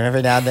Instagram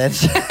every now and then.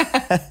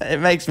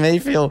 It makes me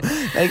feel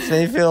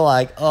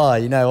like, oh,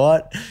 you know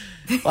what?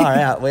 Far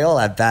out. We all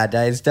have bad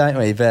days, don't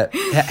we? But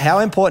how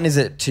important is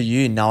it to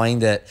you knowing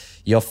that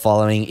your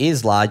following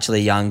is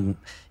largely young,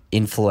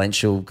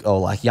 influential, or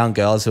like young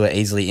girls who are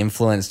easily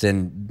influenced,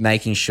 and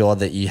making sure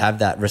that you have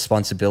that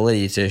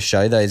responsibility to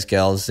show those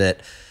girls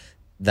that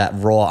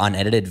raw,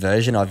 unedited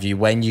version of you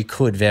when you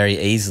could very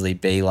easily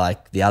be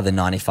like the other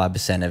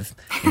 95% of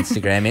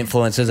Instagram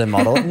influencers and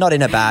model, not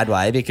in a bad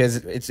way, because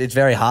it's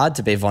very hard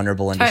to be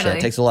vulnerable and to share.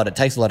 It takes a lot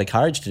of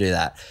courage to do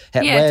that.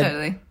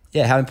 Totally.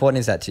 Yeah, how important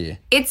is that to you?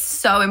 It's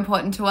so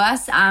important to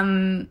us.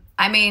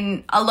 I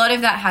mean, a lot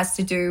of that has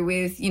to do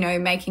with, you know,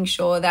 making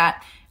sure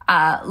that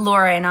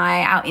Laura and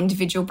I, our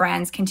individual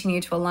brands, continue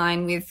to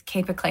align with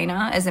Keep It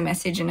Cleaner as a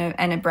message and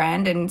a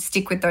brand and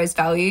stick with those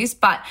values.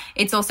 But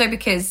it's also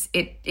because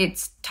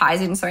it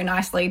ties in so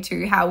nicely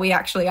to how we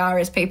actually are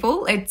as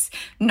people. It's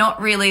not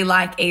really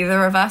like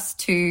either of us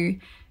to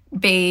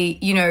be,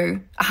 you know,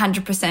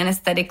 100%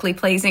 aesthetically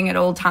pleasing at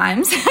all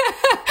times.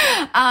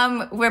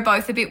 We're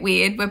both a bit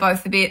weird. We're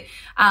both a bit,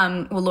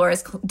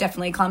 Laura's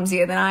definitely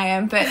clumsier than I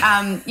am, but,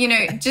 you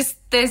know,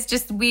 there's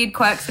just weird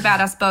quirks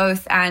about us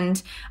both.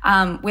 And,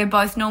 we're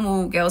both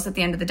normal girls at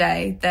the end of the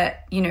day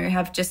that, you know,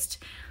 have just,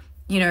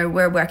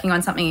 we're working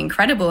on something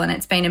incredible and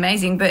it's been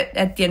amazing. But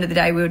at the end of the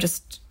day, we were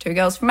just two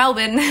girls from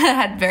Melbourne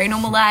had very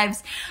normal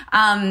lives.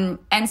 And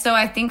so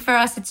I think for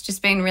us, it's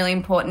just been really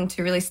important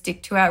to really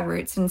stick to our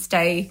roots and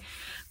stay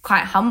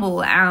quite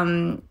humble.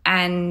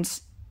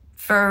 And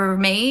for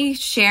me,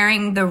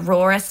 sharing the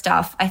rawer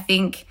stuff, I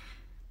think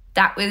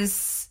that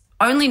was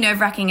only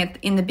nerve-wracking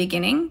in the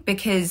beginning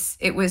because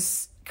it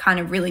was kind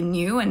of really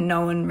new and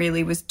no one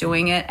really was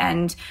doing it.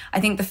 And I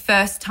think the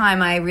first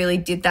time I really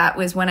did that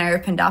was when I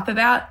opened up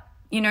about,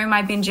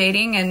 my binge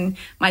eating and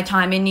my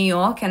time in New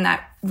York and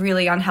that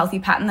really unhealthy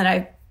pattern that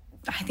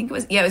I think it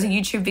was a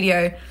YouTube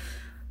video,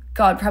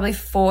 probably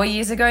 4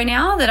 years ago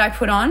now that I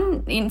put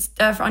on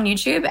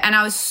YouTube. And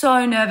I was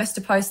so nervous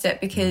to post it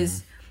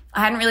because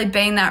I hadn't really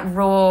been that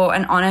raw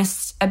and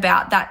honest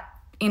about that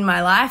in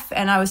my life.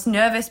 And I was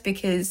nervous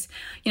because,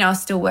 I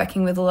was still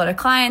working with a lot of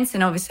clients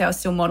and obviously I was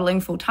still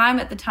modeling full time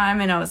at the time.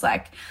 And I was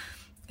like,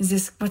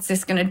 what's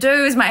this going to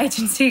do? Is my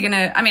agency going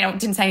to, I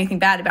didn't say anything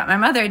bad about my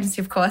mother agency,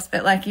 of course,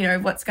 but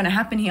what's going to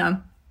happen here?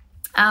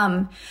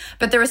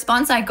 But the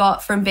response I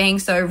got from being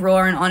so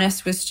raw and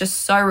honest was just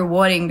so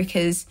rewarding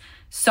because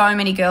so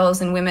many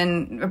girls and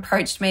women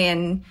approached me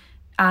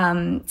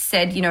and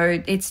said,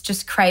 it's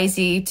just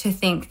crazy to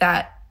think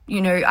that,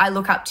 I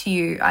look up to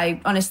you.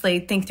 I honestly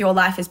think your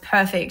life is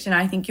perfect and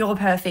I think you're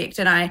perfect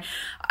and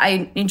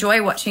I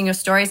enjoy watching your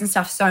stories and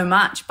stuff so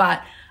much.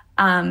 But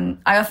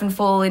I often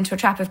fall into a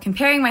trap of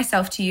comparing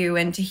myself to you,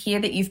 and to hear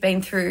that you've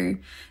been through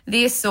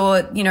this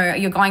or,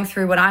 you're going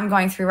through what I'm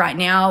going through right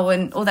now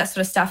and all that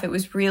sort of stuff. It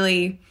was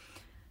really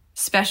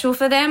special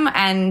for them.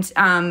 And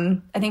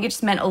I think it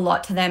just meant a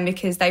lot to them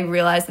because they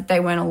realized that they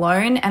weren't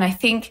alone. And I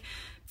think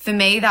for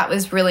me, that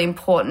was really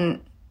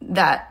important,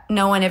 that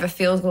no one ever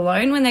feels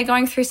alone when they're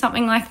going through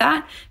something like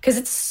that. Because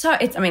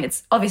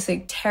it's obviously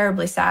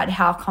terribly sad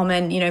how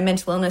common,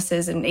 mental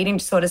illnesses and eating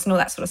disorders and all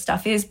that sort of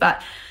stuff is.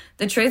 But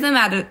the truth of the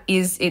matter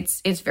is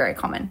it's very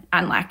common.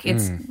 And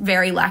it's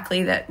very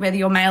likely that whether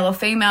you're male or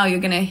female, you're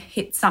going to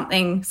hit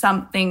something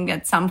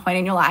at some point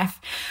in your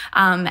life.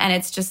 And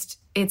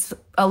it's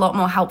a lot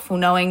more helpful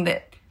knowing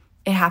that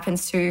it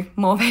happens to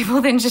more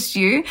people than just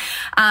you,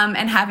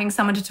 and having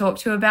someone to talk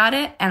to about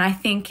it. And I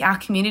think our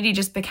community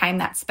just became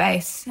that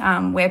space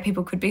where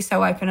people could be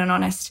so open and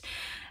honest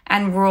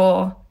and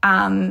raw.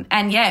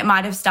 It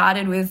might have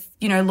started with,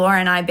 Laura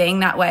and I being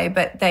that way,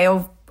 but they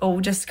all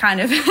just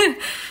kind of,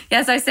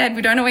 as I said,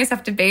 we don't always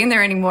have to be in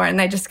there anymore, and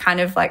they just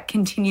kind of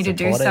continue to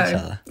do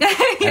so.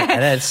 Yeah.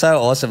 And it's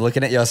so awesome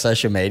looking at your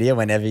social media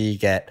whenever you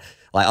get,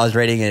 I was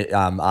reading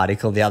an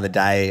article the other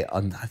day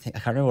on, I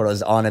can't remember what it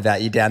was on,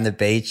 about you down the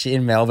beach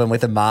in Melbourne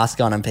with a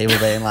mask on and people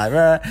being like,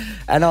 "Rah."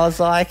 And I was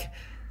like,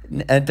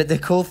 but the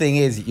cool thing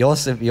is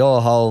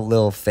your whole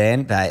little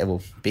fan base,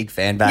 big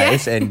fan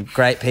base, and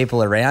great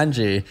people around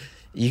you.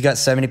 You got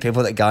so many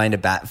people that go into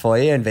bat for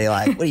you and be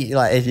like, what do you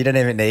if you don't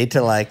even need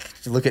to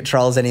look at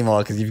trolls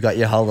anymore because you've got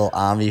your whole little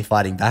army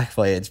fighting back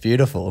for you. It's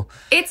beautiful.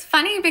 It's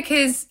funny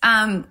because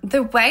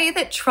the way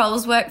that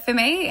trolls work for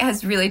me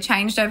has really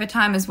changed over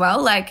time as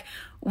well.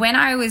 When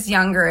I was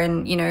younger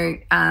and,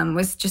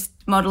 was just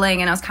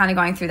modeling and I was kind of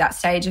going through that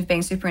stage of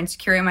being super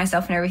insecure in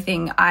myself and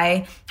everything,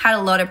 I had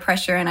a lot of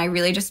pressure and I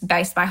really just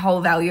based my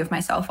whole value of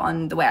myself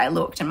on the way I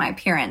looked and my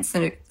appearance.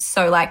 And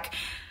so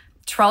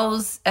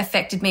trolls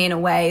affected me in a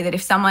way that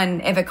if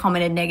someone ever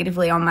commented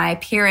negatively on my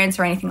appearance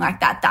or anything like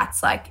that,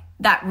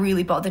 that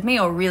really bothered me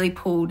or really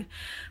pulled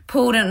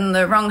in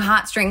the wrong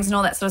heartstrings and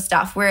all that sort of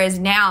stuff. Whereas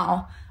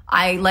now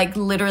I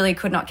literally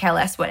could not care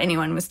less what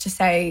anyone was to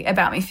say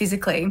about me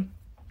physically.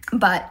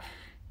 But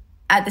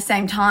at the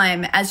same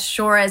time, as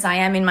sure as I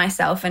am in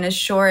myself and as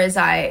sure as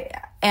I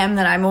am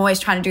that I'm always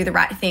trying to do the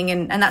right thing,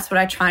 and that's what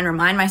I try and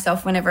remind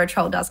myself whenever a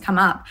troll does come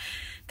up.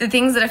 The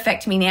things that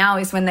affect me now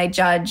is when they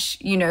judge,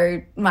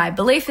 my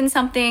belief in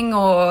something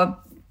or,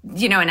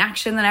 an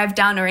action that I've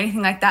done or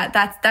anything like that.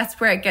 That's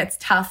where it gets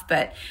tough,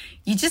 but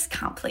you just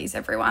can't please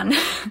everyone.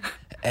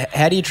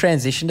 How do you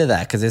transition to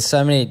that? Because there's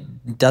so many,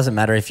 it doesn't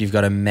matter if you've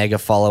got a mega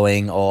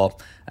following or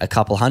a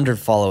couple hundred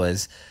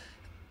followers.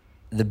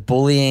 The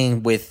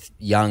bullying with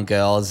young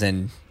girls,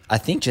 and I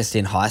think just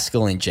in high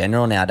school in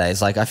general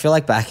nowadays, I feel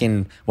like back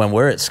in when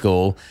we're at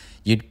school,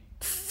 you'd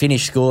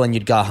finish school and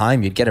you'd go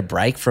home, you'd get a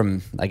break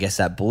from, I guess,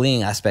 that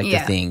bullying aspect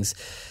of things.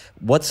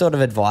 What sort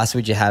of advice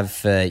would you have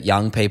for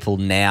young people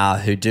now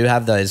who do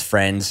have those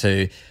friends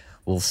who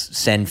will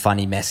send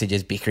funny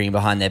messages bickering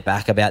behind their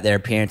back about their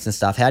appearance and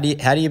stuff? How do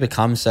you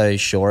become so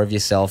sure of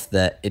yourself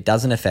that it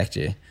doesn't affect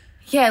you?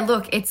 Yeah,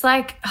 look, it's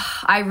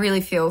I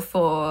really feel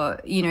for,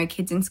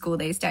 kids in school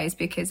these days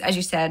because, as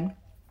you said,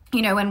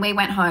 when we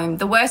went home,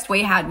 the worst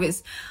we had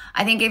was,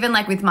 I think even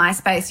with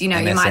MySpace, you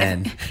MSN. Might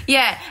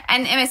have,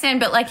 and MSN,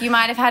 but you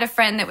might have had a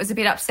friend that was a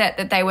bit upset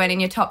that they weren't in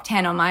your top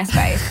 10 on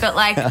MySpace, but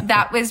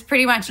that was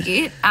pretty much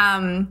it.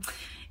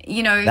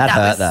 That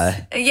hurt though.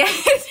 Yeah.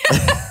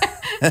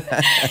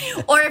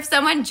 Or if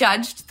someone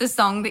judged the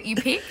song that you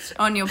picked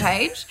on your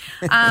page.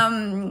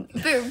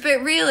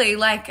 But really,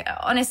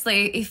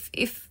 honestly,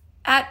 if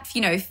at,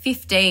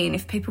 15,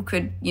 if people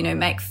could,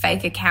 make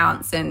fake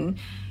accounts and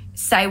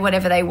say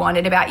whatever they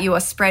wanted about you or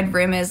spread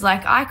rumors.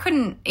 Like, I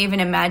couldn't even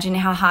imagine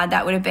how hard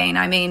that would have been.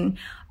 I mean,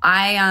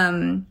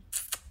 I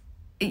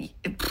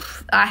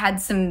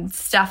had some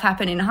stuff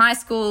happen in high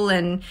school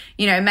and,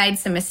 you know, made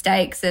some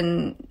mistakes,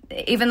 and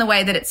even the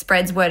way that it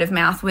spreads word of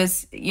mouth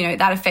was, you know,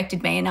 that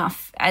affected me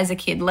enough as a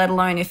kid, let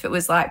alone if it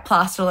was like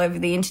plastered all over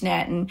the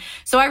internet. And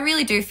so I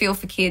really do feel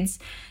for kids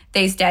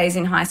these days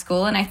in high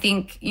school. And I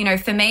think, you know,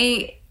 for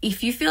me,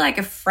 if you feel like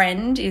a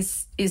friend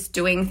is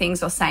doing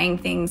things or saying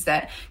things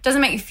that doesn't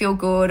make you feel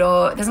good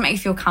or doesn't make you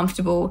feel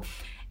comfortable,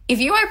 if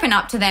you open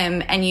up to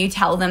them and you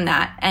tell them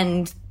that,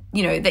 and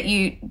you know, that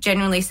you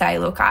genuinely say,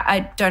 look,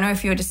 I don't know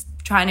if you're just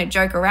trying to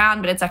joke around,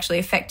 but it's actually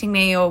affecting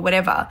me or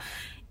whatever.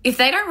 If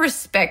they don't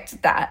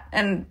respect that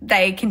and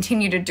they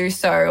continue to do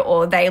so,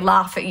 or they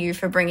laugh at you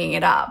for bringing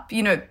it up,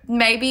 you know,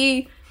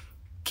 maybe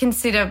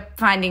consider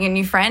finding a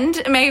new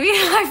friend. Maybe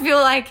I feel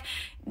like,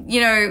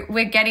 you know,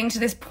 we're getting to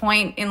this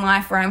point in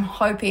life where I'm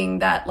hoping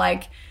that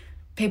like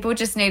people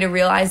just need to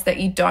realize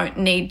that you don't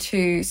need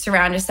to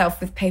surround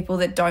yourself with people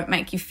that don't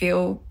make you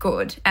feel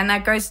good. And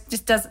that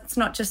it's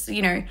not just,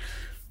 you know,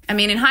 I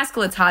mean, in high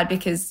school, it's hard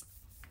because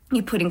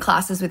you put in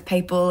classes with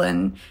people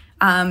and,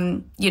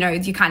 you know,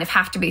 you kind of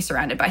have to be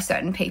surrounded by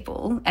certain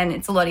people. And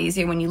it's a lot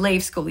easier when you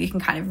leave school. You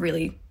can kind of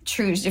really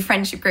choose your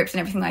friendship groups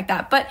and everything like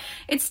that. But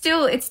it's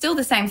still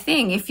the same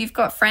thing. If you've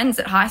got friends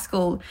at high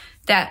school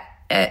that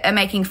are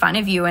making fun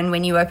of you, and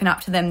when you open up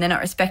to them, they're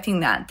not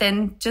respecting that,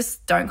 then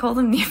just don't call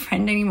them your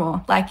friend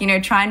anymore. Like, you know,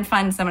 try and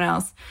find someone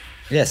else.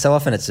 Yeah, so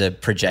often it's a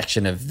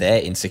projection of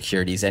their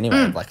insecurities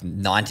anyway. Like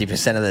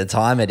 90% of the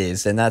time it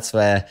is. And that's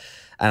where...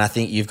 And I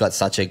think you've got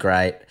such a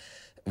great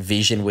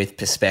vision with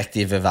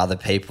perspective of other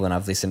people. And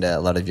I've listened to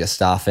a lot of your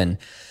stuff and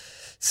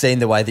seen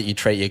the way that you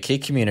treat your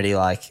kid community.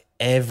 Like,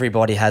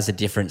 everybody has a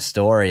different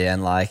story.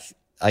 And like,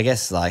 I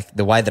guess like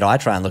the way that I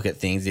try and look at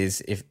things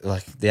is, if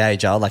like the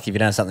age old, like if you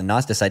don't have something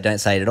nice to say, don't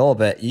say it at all.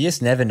 But you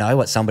just never know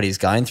what somebody's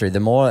going through. The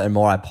more and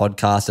more I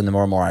podcast and the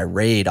more I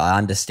read, I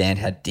understand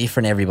how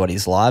different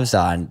everybody's lives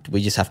are. And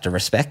we just have to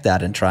respect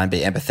that and try and be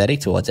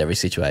empathetic towards every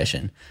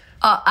situation.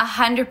 Oh,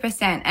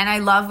 100%. And I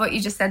love what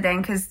you just said then,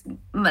 because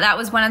that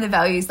was one of the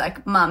values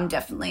like mum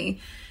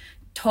definitely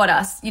taught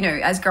us, you know,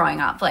 as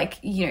growing up. Like,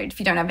 you know, if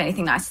you don't have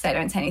anything nice to say,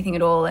 don't say anything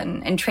at all,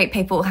 and treat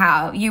people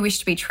how you wish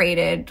to be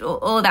treated,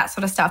 all of that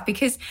sort of stuff.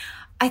 Because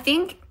I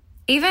think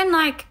even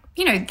like,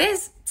 you know,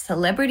 there's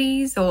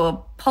celebrities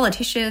or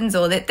politicians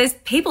or there's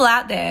people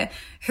out there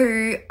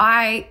who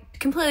I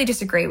completely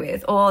disagree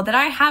with or that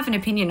I have an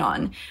opinion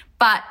on.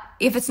 But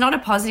if it's not a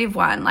positive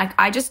one, like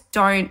I just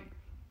don't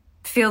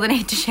feel the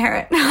need to share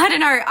it. I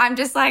don't know. I'm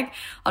just like,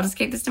 I'll just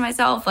keep this to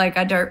myself. Like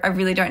I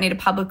really don't need to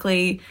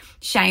publicly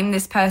shame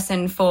this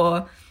person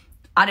for,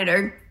 I don't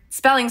know,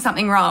 spelling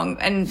something wrong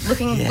and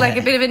looking like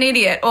a bit of an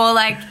idiot, or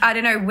like, I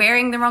don't know,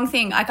 wearing the wrong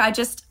thing. Like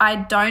I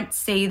don't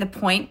see the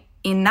point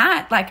in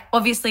that. Like,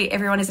 obviously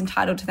everyone is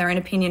entitled to their own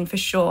opinion for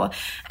sure.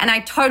 And I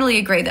totally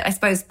agree that I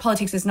suppose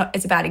politics is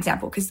a bad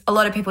example, because a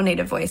lot of people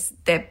need a voice.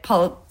 You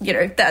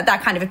know,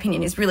 that kind of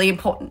opinion is really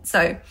important.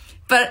 So,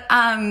 but,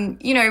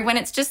 you know, when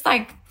it's just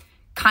like,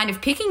 kind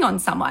of picking on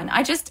someone,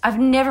 I've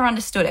never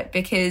understood it,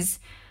 because,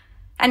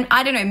 and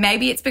I don't know,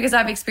 maybe it's because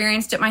I've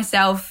experienced it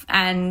myself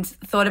and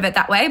thought of it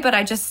that way, but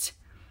I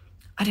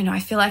don't know,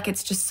 I feel like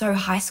it's just so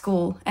high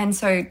school. And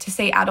so to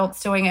see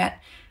adults doing it,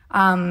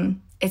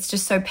 it's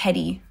just so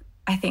petty,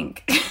 I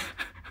think.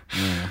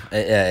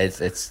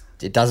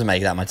 It doesn't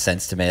make that much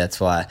sense to me. That's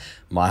why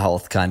my whole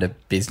kind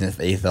of business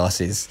ethos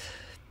is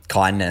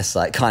kindness.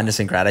 Like, kindness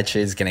and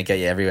gratitude is going to get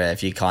you everywhere.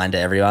 If you're kind to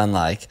everyone,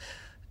 like,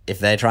 if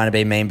they're trying to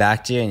be mean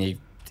back to you and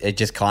you're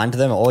just kind to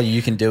them, all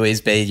you can do is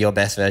be your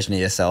best version of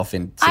yourself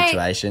in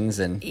situations.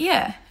 And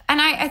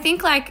I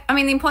think, like, I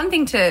mean, the important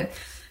thing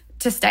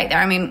to state there,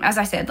 I mean, as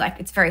I said, like,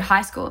 it's very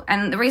high school.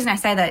 And the reason I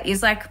say that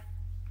is, like,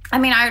 I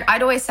mean,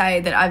 I'd always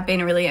say that I've been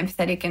a really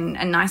empathetic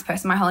and nice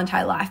person my whole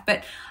entire life,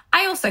 but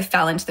I also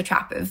fell into the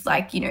trap of,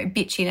 like, you know,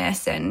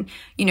 bitchiness and,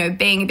 you know,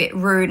 being a bit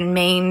rude and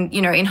mean,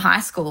 you know, in high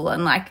school,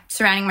 and like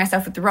surrounding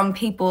myself with the wrong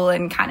people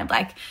and kind of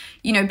like,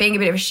 you know, being a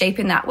bit of a sheep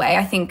in that way.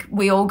 I think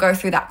we all go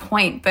through that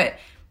point, but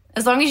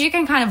as long as you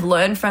can kind of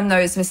learn from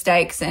those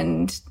mistakes,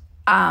 and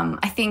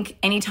I think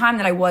any time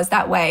that I was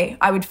that way,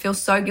 I would feel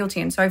so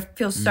guilty and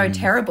feel so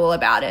terrible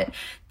about it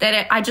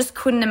that I just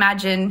couldn't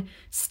imagine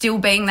still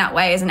being that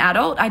way as an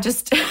adult. I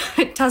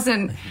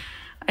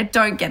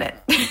don't get it.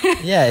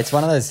 Yeah, it's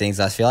one of those things.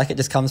 I feel like it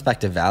just comes back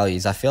to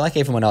values. I feel like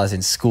even when I was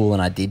in school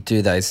and I did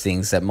do those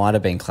things that might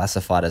have been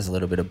classified as a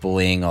little bit of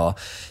bullying or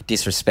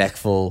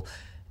disrespectful,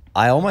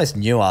 I almost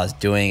knew I was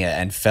doing it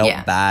and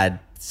felt bad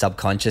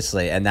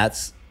subconsciously. And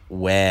that's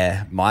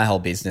where my whole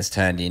business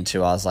turned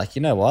into. I was like,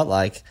 you know what,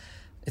 like,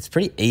 it's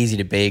pretty easy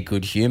to be a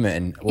good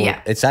human.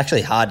 Well, it's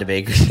actually hard to be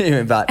a good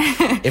human, but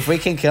if we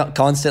can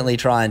constantly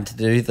try and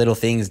do little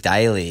things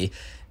daily,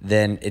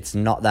 then it's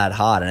not that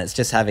hard. And it's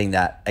just having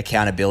that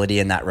accountability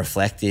and that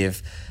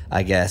reflective,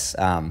 I guess,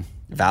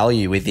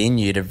 value within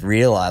you to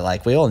realize,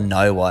 like, we all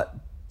know what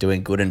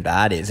doing good and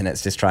bad is, and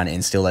it's just trying to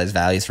instill those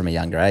values from a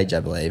younger age, I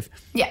believe.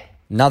 Yeah.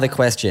 Another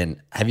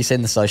question. Have you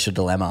seen The Social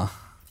Dilemma?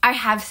 I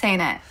have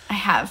seen it. I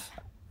have.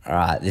 All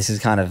right, this is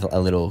kind of a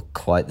little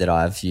quote that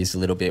I've used a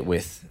little bit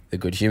with the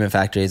Good Human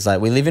Factory. It's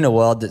like, we live in a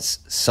world that's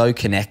so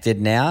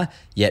connected now,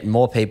 yet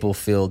more people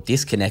feel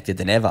disconnected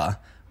than ever.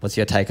 What's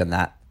your take on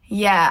that?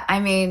 Yeah, I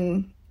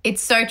mean,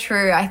 it's so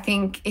true. I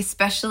think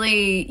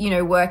especially,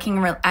 working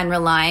and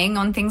relying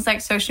on things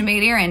like social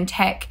media and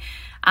tech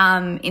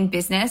in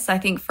business, I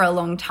think for a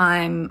long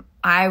time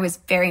I was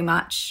very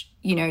much,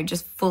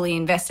 just fully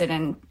invested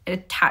and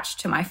attached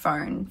to my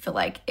phone for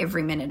like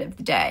every minute of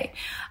the day.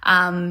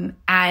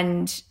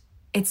 And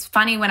it's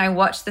funny when I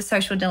watch The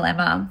Social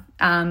Dilemma,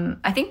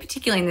 I think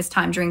particularly in this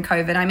time during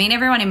COVID, I mean,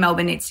 everyone in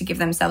Melbourne needs to give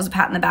themselves a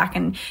pat on the back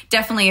and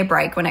definitely a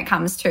break when it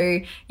comes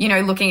to,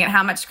 looking at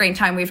how much screen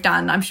time we've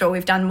done. I'm sure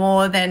we've done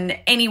more than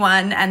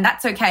anyone, and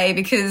that's okay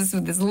because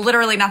there's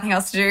literally nothing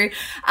else to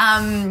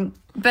do.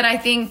 But I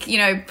think,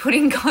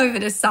 putting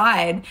COVID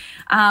aside,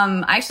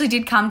 I actually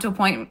did come to a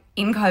point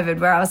in COVID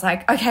where I was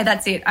like, okay,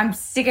 that's it. I'm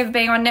sick of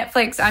being on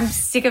Netflix. I'm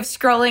sick of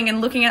scrolling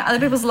and looking at other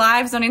people's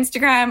lives on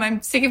Instagram.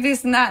 I'm sick of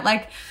this and that.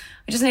 Like,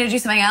 I just need to do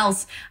something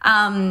else.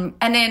 And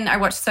then I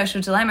watched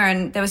Social Dilemma,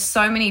 and there were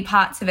so many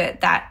parts of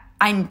it that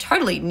I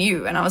totally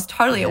knew and I was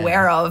totally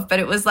aware of, but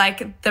it was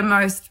like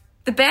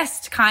the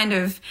best kind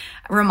of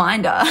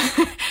reminder,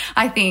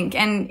 I think.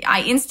 And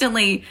I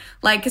instantly,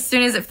 like, as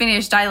soon as it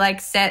finished, I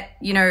like set,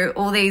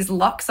 all these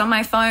locks on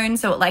my phone.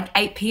 So at like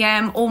 8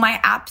 p.m, all my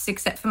apps,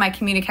 except for my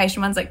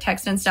communication ones like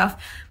text and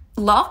stuff,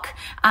 lock.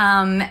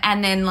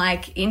 And then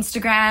like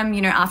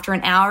Instagram, after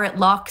an hour it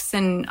locks,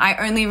 and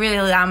I only really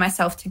allow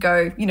myself to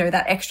go,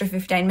 that extra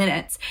 15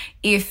 minutes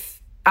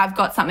if I've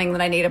got something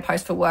that I need to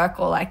post for work,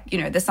 or like,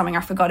 there's something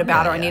I forgot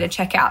about or I need to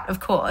check out, of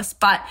course.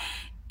 But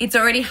it's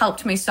already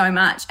helped me so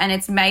much, and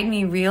it's made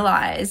me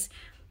realize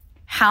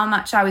how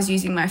much I was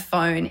using my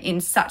phone in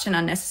such an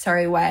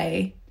unnecessary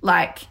way.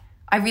 Like,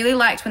 I really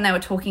liked when they were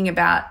talking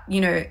about,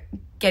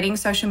 getting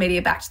social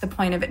media back to the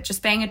point of it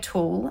just being a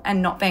tool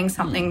and not being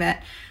something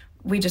that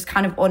we just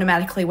kind of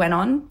automatically went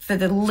on for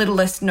the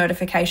littlest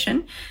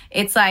notification.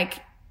 It's like,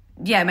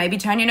 yeah, maybe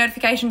turn your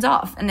notifications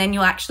off, and then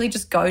you'll actually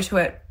just go to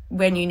it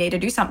when you need to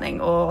do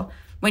something, or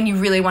when you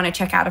really want to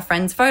check out a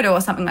friend's photo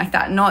or something like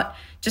that, not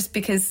just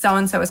because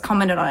so-and-so has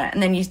commented on it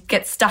and then you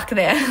get stuck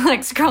there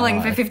like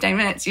scrolling for 15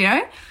 minutes,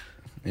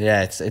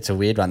 Yeah, it's a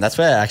weird one. That's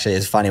where actually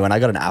it's funny. When I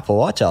got an Apple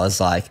Watch, I was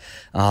like,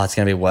 oh, it's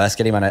going to be worse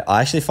getting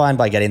I actually find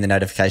by getting the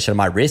notification on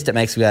my wrist, it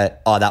makes me go,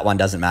 oh, that one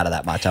doesn't matter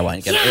that much. I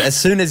won't get it. As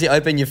soon as you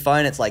open your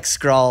phone, it's like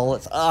scroll.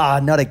 It's,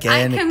 not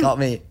again. It got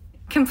me.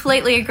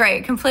 Completely agree.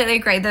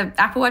 The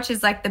Apple Watch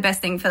is like the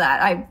best thing for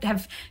that. I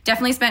have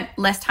definitely spent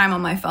less time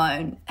on my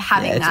phone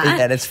having that.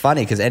 And it's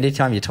funny because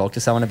anytime you talk to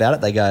someone about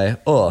it, they go,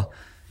 oh,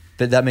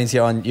 but that means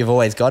you've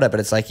always got it.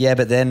 But it's like, yeah,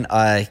 but then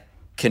I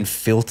can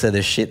filter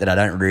the shit that I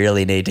don't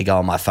really need to go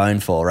on my phone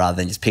for, rather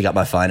than just pick up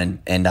my phone and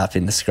end up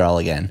in the scroll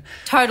again.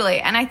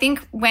 Totally. And I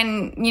think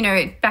when,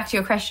 back to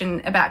your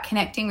question about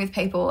connecting with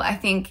people, I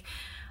think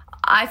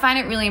I find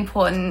it really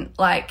important,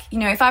 like,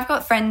 if I've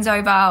got friends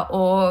over,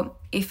 or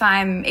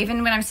even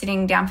when I'm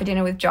sitting down for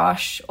dinner with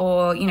Josh,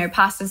 or,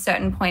 past a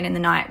certain point in the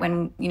night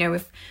when,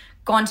 we've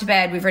gone to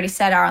bed, we've already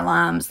set our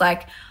alarms,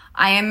 like,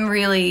 I am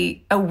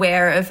really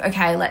aware of,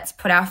 okay, let's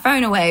put our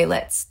phone away,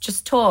 let's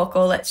just talk,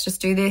 or let's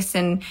just do this.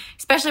 And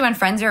especially when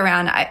friends are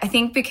around, I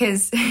think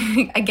because,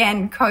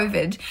 again,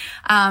 COVID,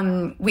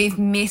 we've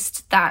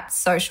missed that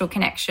social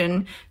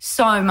connection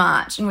so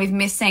much, and we've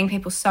missed seeing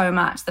people so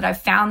much, that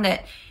I've found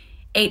that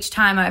each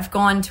time I've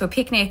gone to a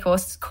picnic or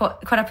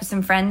caught up with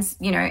some friends,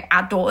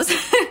 outdoors,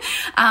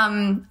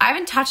 I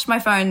haven't touched my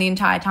phone the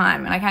entire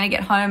time. And I kind of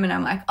get home and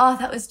I'm like, oh,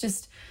 that was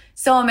just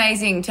so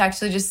amazing to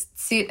actually just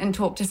sit and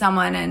talk to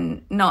someone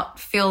and not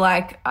feel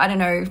like, I don't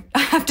know, I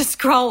have to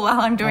scroll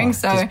while I'm doing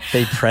so. Just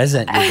be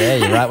present. You're there.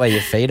 You're right where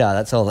your feet are.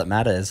 That's all that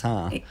matters,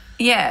 huh?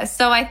 Yeah.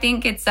 So I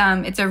think it's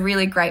a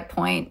really great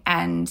point.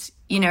 And,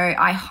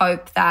 I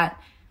hope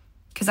that,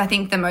 because I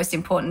think the most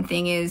important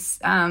thing is,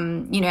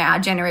 our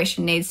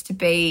generation needs to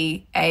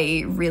be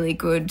a really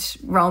good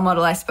role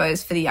model, I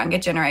suppose, for the younger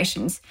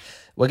generations.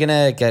 We're going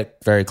to get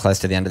very close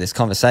to the end of this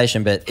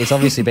conversation, but it's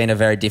obviously been a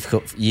very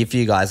difficult year for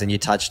you guys, and you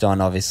touched on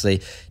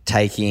obviously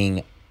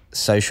taking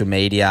social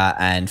media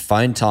and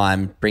phone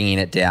time, bringing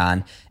it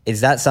down.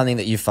 Is that something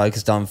that you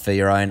focused on for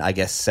your own, I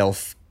guess,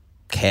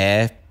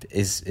 self-care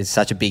is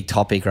such a big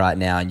topic right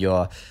now, and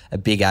you're a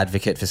big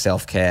advocate for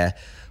self-care.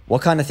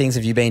 What kind of things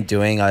have you been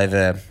doing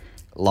over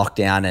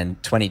lockdown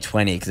and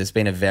 2020, because it's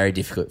been a very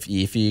difficult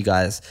year for you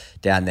guys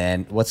down there?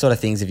 And what sort of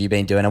things have you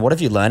been doing, and what have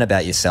you learned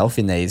about yourself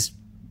in these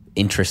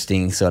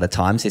interesting sort of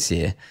times this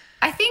year?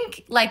 I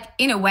think, like,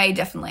 in a way,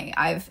 definitely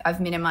I've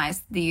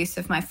minimized the use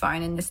of my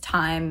phone in this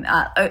time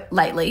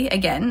lately.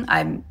 Again,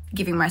 I'm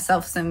giving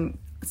myself some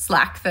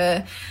slack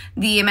for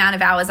the amount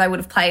of hours I would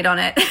have played on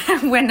it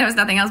when there was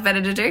nothing else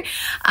better to do.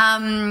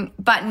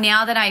 But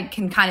now that I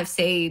can kind of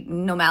see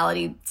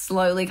normality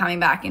slowly coming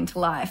back into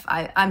life,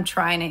 I'm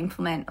trying to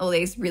implement all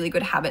these really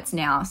good habits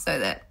now, so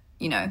that,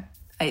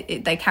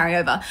 they carry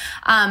over.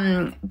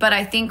 But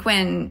I think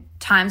when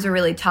times were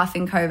really tough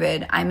in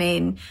COVID, I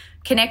mean,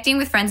 connecting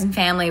with friends and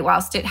family,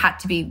 whilst it had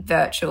to be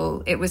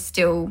virtual, it was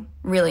still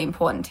really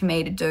important to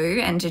me to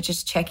do and to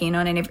just check in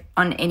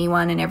on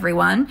anyone and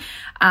everyone.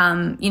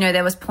 You know,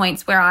 there was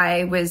points where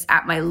I was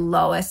at my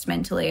lowest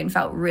mentally and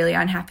felt really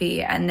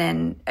unhappy, and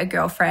then a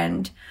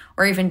girlfriend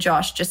or even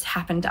Josh just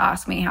happened to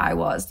ask me how I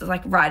was,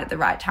 like right at the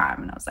right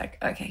time, and I was like,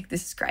 okay,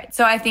 this is great.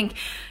 So I think,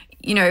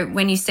 you know,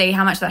 when you see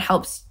how much that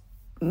helps,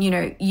 you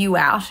know, you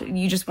out,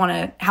 you just want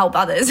to help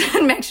others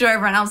and make sure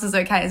everyone else is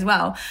okay as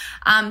well.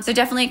 So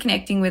definitely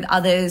connecting with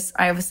others.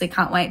 I obviously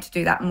can't wait to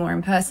do that more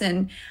in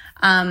person.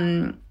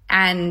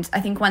 And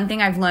I think one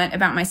thing I've learned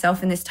about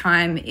myself in this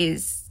time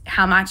is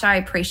how much I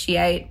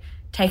appreciate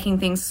taking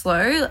things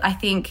slow. I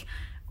think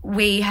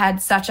we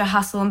had such a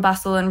hustle and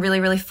bustle and really,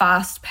 really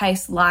fast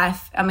paced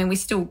life. I mean, we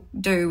still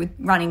do with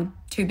running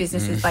 2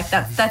 businesses. Like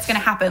that's going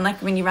to happen,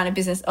 like when you run a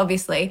business,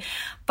 obviously.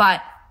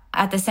 But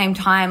at the same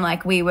time,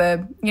 like we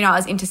were, you know, I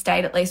was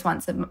interstate at least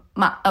once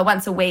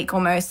a week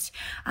almost.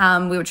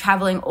 We were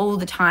traveling all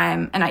the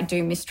time, and I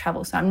do miss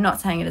travel, so I'm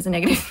not saying it as a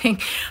negative thing.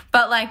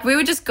 But like we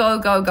would just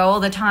go all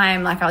the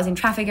time. Like I was in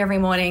traffic every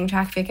morning,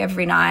 traffic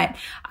every night.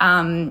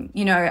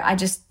 You know, I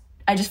just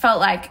felt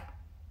like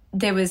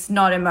there was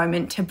not a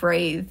moment to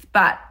breathe,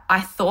 but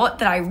I thought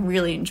that I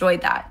really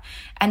enjoyed that.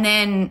 And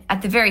then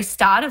at the very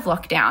start of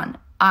lockdown,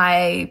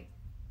 I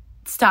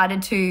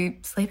started to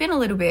sleep in a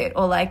little bit,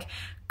 or like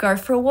go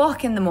for a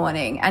walk in the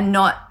morning and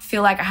not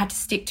feel like I had to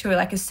stick to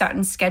like a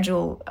certain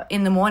schedule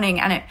in the morning.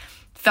 And it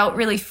felt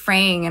really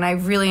freeing, and I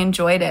really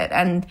enjoyed it.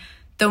 And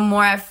the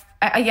more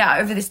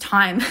over this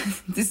time,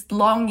 this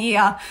long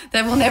year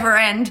that will never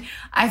end,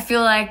 I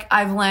feel like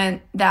I've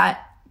learned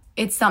that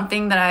it's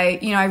something that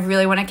I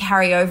really want to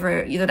carry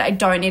over, that I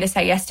don't need to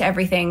say yes to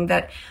everything,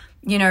 that,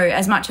 you know,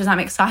 as much as I'm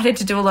excited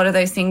to do a lot of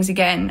those things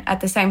again, at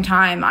the same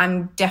time,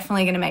 I'm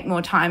definitely going to make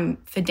more time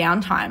for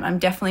downtime. I'm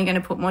definitely going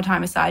to put more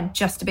time aside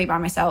just to be by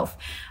myself,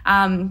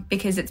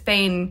 because it's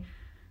been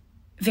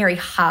very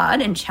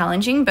hard and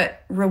challenging,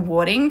 but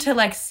rewarding to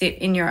like sit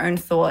in your own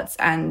thoughts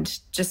and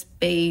just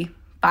be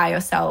by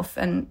yourself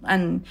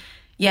and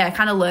yeah,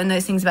 kind of learn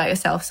those things about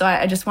yourself. So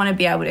I just want to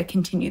be able to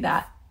continue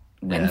that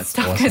when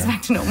stuff goes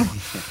back to normal.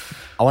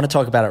 I want to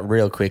talk about it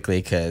real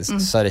quickly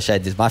because Soda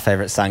Shades is my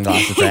favourite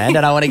sunglasses brand,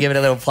 and I want to give it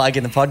a little plug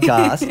in the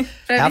podcast.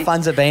 How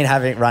fun's it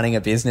been running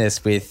a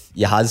business with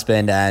your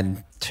husband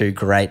and 2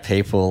 great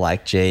people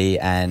like G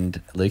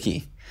and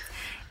Lukey?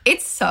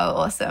 It's so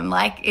awesome.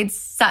 Like, it's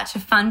such a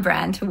fun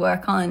brand to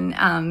work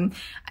on,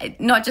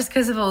 not just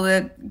because of all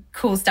the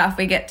cool stuff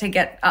we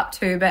get up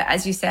to, but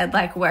as you said,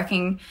 like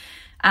working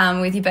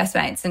with your best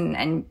mates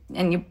and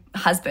your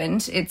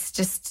husband, it's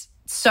just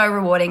so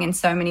rewarding in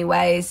so many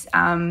ways.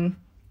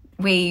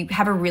 We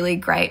have a really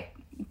great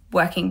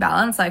working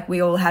balance. Like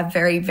we all have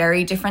very,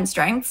 very different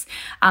strengths.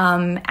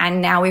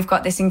 And now we've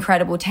got this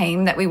incredible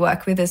team that we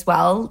work with as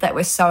well that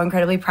we're so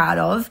incredibly proud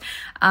of.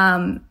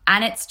 And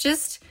it's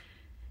just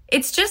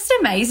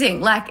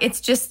amazing. Like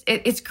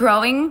it's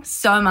growing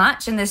so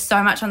much, and there's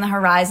so much on the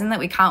horizon that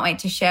we can't wait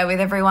to share with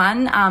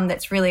everyone.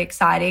 That's really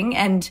exciting.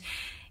 And,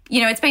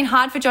 you know, it's been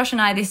hard for Josh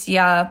and I this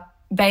year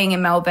being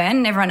in Melbourne,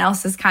 and everyone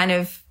else is kind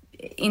of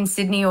in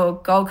Sydney or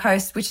Gold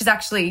Coast, which is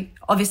actually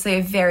obviously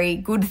a very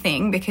good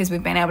thing because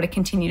we've been able to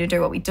continue to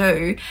do what we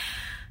do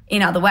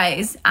in other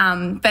ways.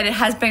 But it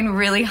has been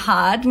really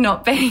hard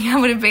not being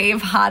able to be a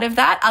part of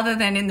that, other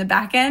than in the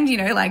back end, you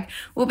know, like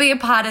we'll be a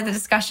part of the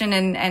discussion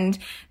and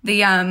the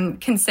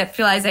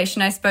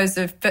conceptualization, I suppose,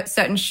 of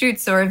certain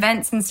shoots or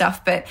events and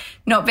stuff, but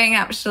not being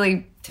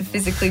actually to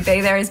physically be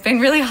there has been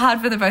really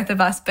hard for the both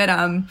of us. But,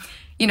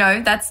 you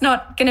know, that's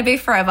not going to be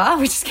forever.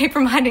 We just keep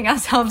reminding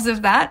ourselves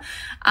of that.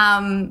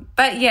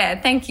 But yeah,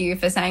 thank you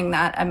for saying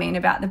that. I mean,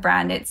 about the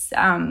brand, it's,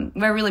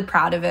 we're really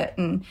proud of it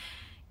and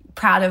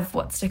proud of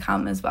what's to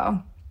come as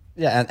well.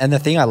 Yeah. And the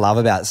thing I love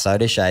about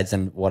Soda Shades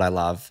and what I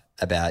love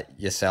about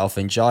yourself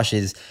and Josh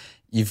is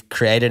you've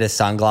created a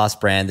sunglass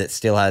brand that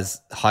still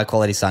has high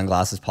quality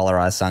sunglasses,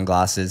 polarized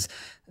sunglasses.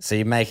 So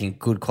you're making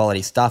good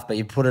quality stuff, but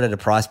you put it at a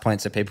price point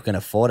so people can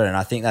afford it. And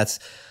I think that's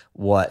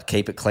what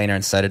Keep It Cleaner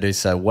and Soda do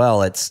so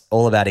well. It's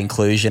all about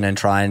inclusion and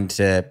trying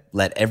to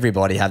let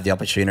everybody have the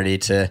opportunity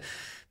to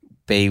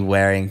be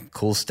wearing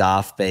cool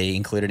stuff, be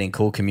included in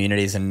cool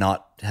communities, and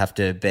not have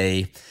to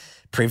be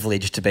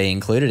privileged to be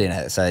included in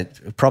it. So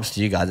props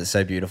to you guys. It's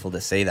so beautiful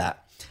to see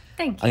that.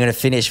 Thank you. I'm going to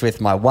finish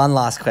with my one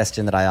last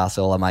question that I ask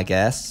all of my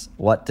guests.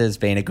 What does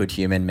being a good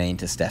human mean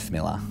to Steph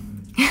Miller?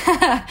 This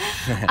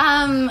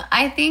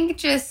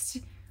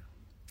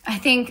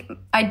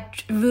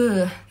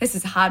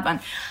is a hard one.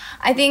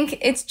 I think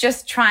it's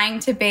just trying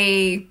to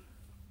be,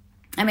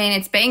 I mean,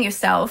 it's being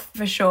yourself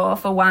for sure,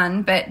 for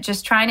one, but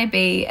just trying to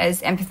be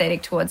as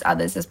empathetic towards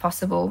others as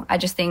possible. I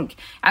just think,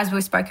 as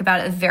we spoke about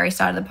at the very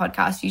start of the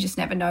podcast, you just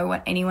never know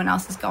what anyone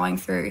else is going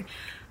through.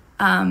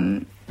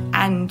 And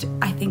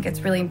I think it's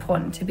really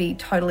important to be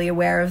totally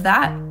aware of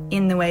that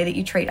in the way that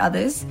you treat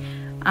others.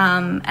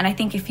 And I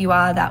think if you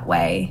are that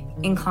way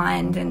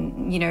inclined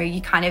and, you know,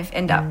 you kind of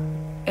end up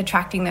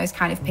attracting those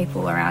kind of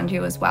people around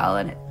you as well,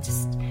 and it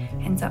just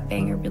ends up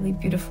being a really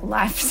beautiful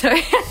life. So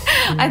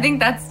I think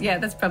that's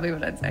probably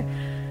what I'd say.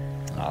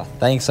 Oh,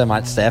 thanks so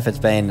much, Steph. It's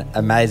been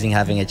amazing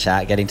having a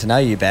chat, getting to know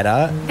you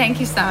better. Thank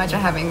you so much for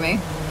having me.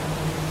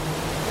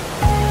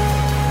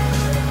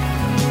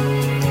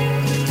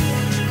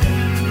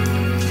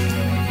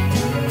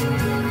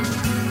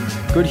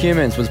 Good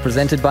Humans was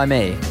presented by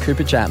me,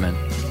 Cooper Chapman.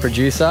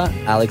 Producer,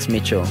 Alex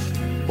Mitchell.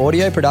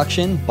 Audio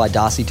production by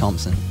Darcy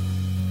Thompson.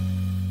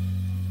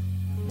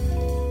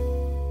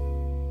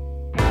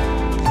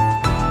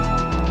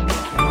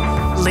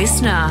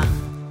 Listener.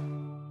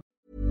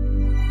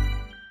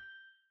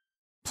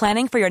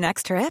 Planning for your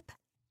next trip?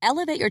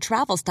 Elevate your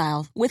travel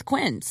style with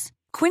Quince.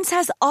 Quince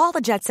has all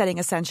the jet-setting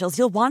essentials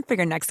you'll want for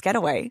your next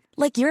getaway,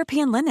 like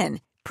European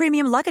linen,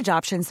 premium luggage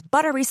options,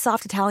 buttery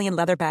soft Italian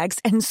leather bags,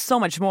 and so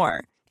much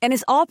more. And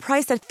is all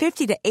priced at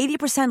 50 to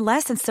 80%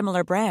 less than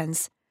similar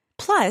brands.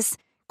 Plus,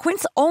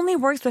 Quince only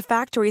works with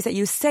factories that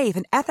use safe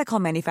and ethical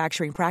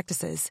manufacturing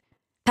practices.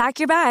 Pack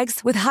your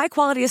bags with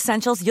high-quality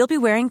essentials you'll be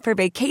wearing for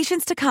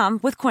vacations to come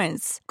with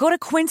Quince. Go to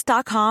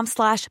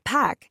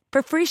quince.com/pack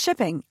for free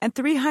shipping and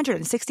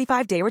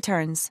 365-day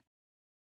returns.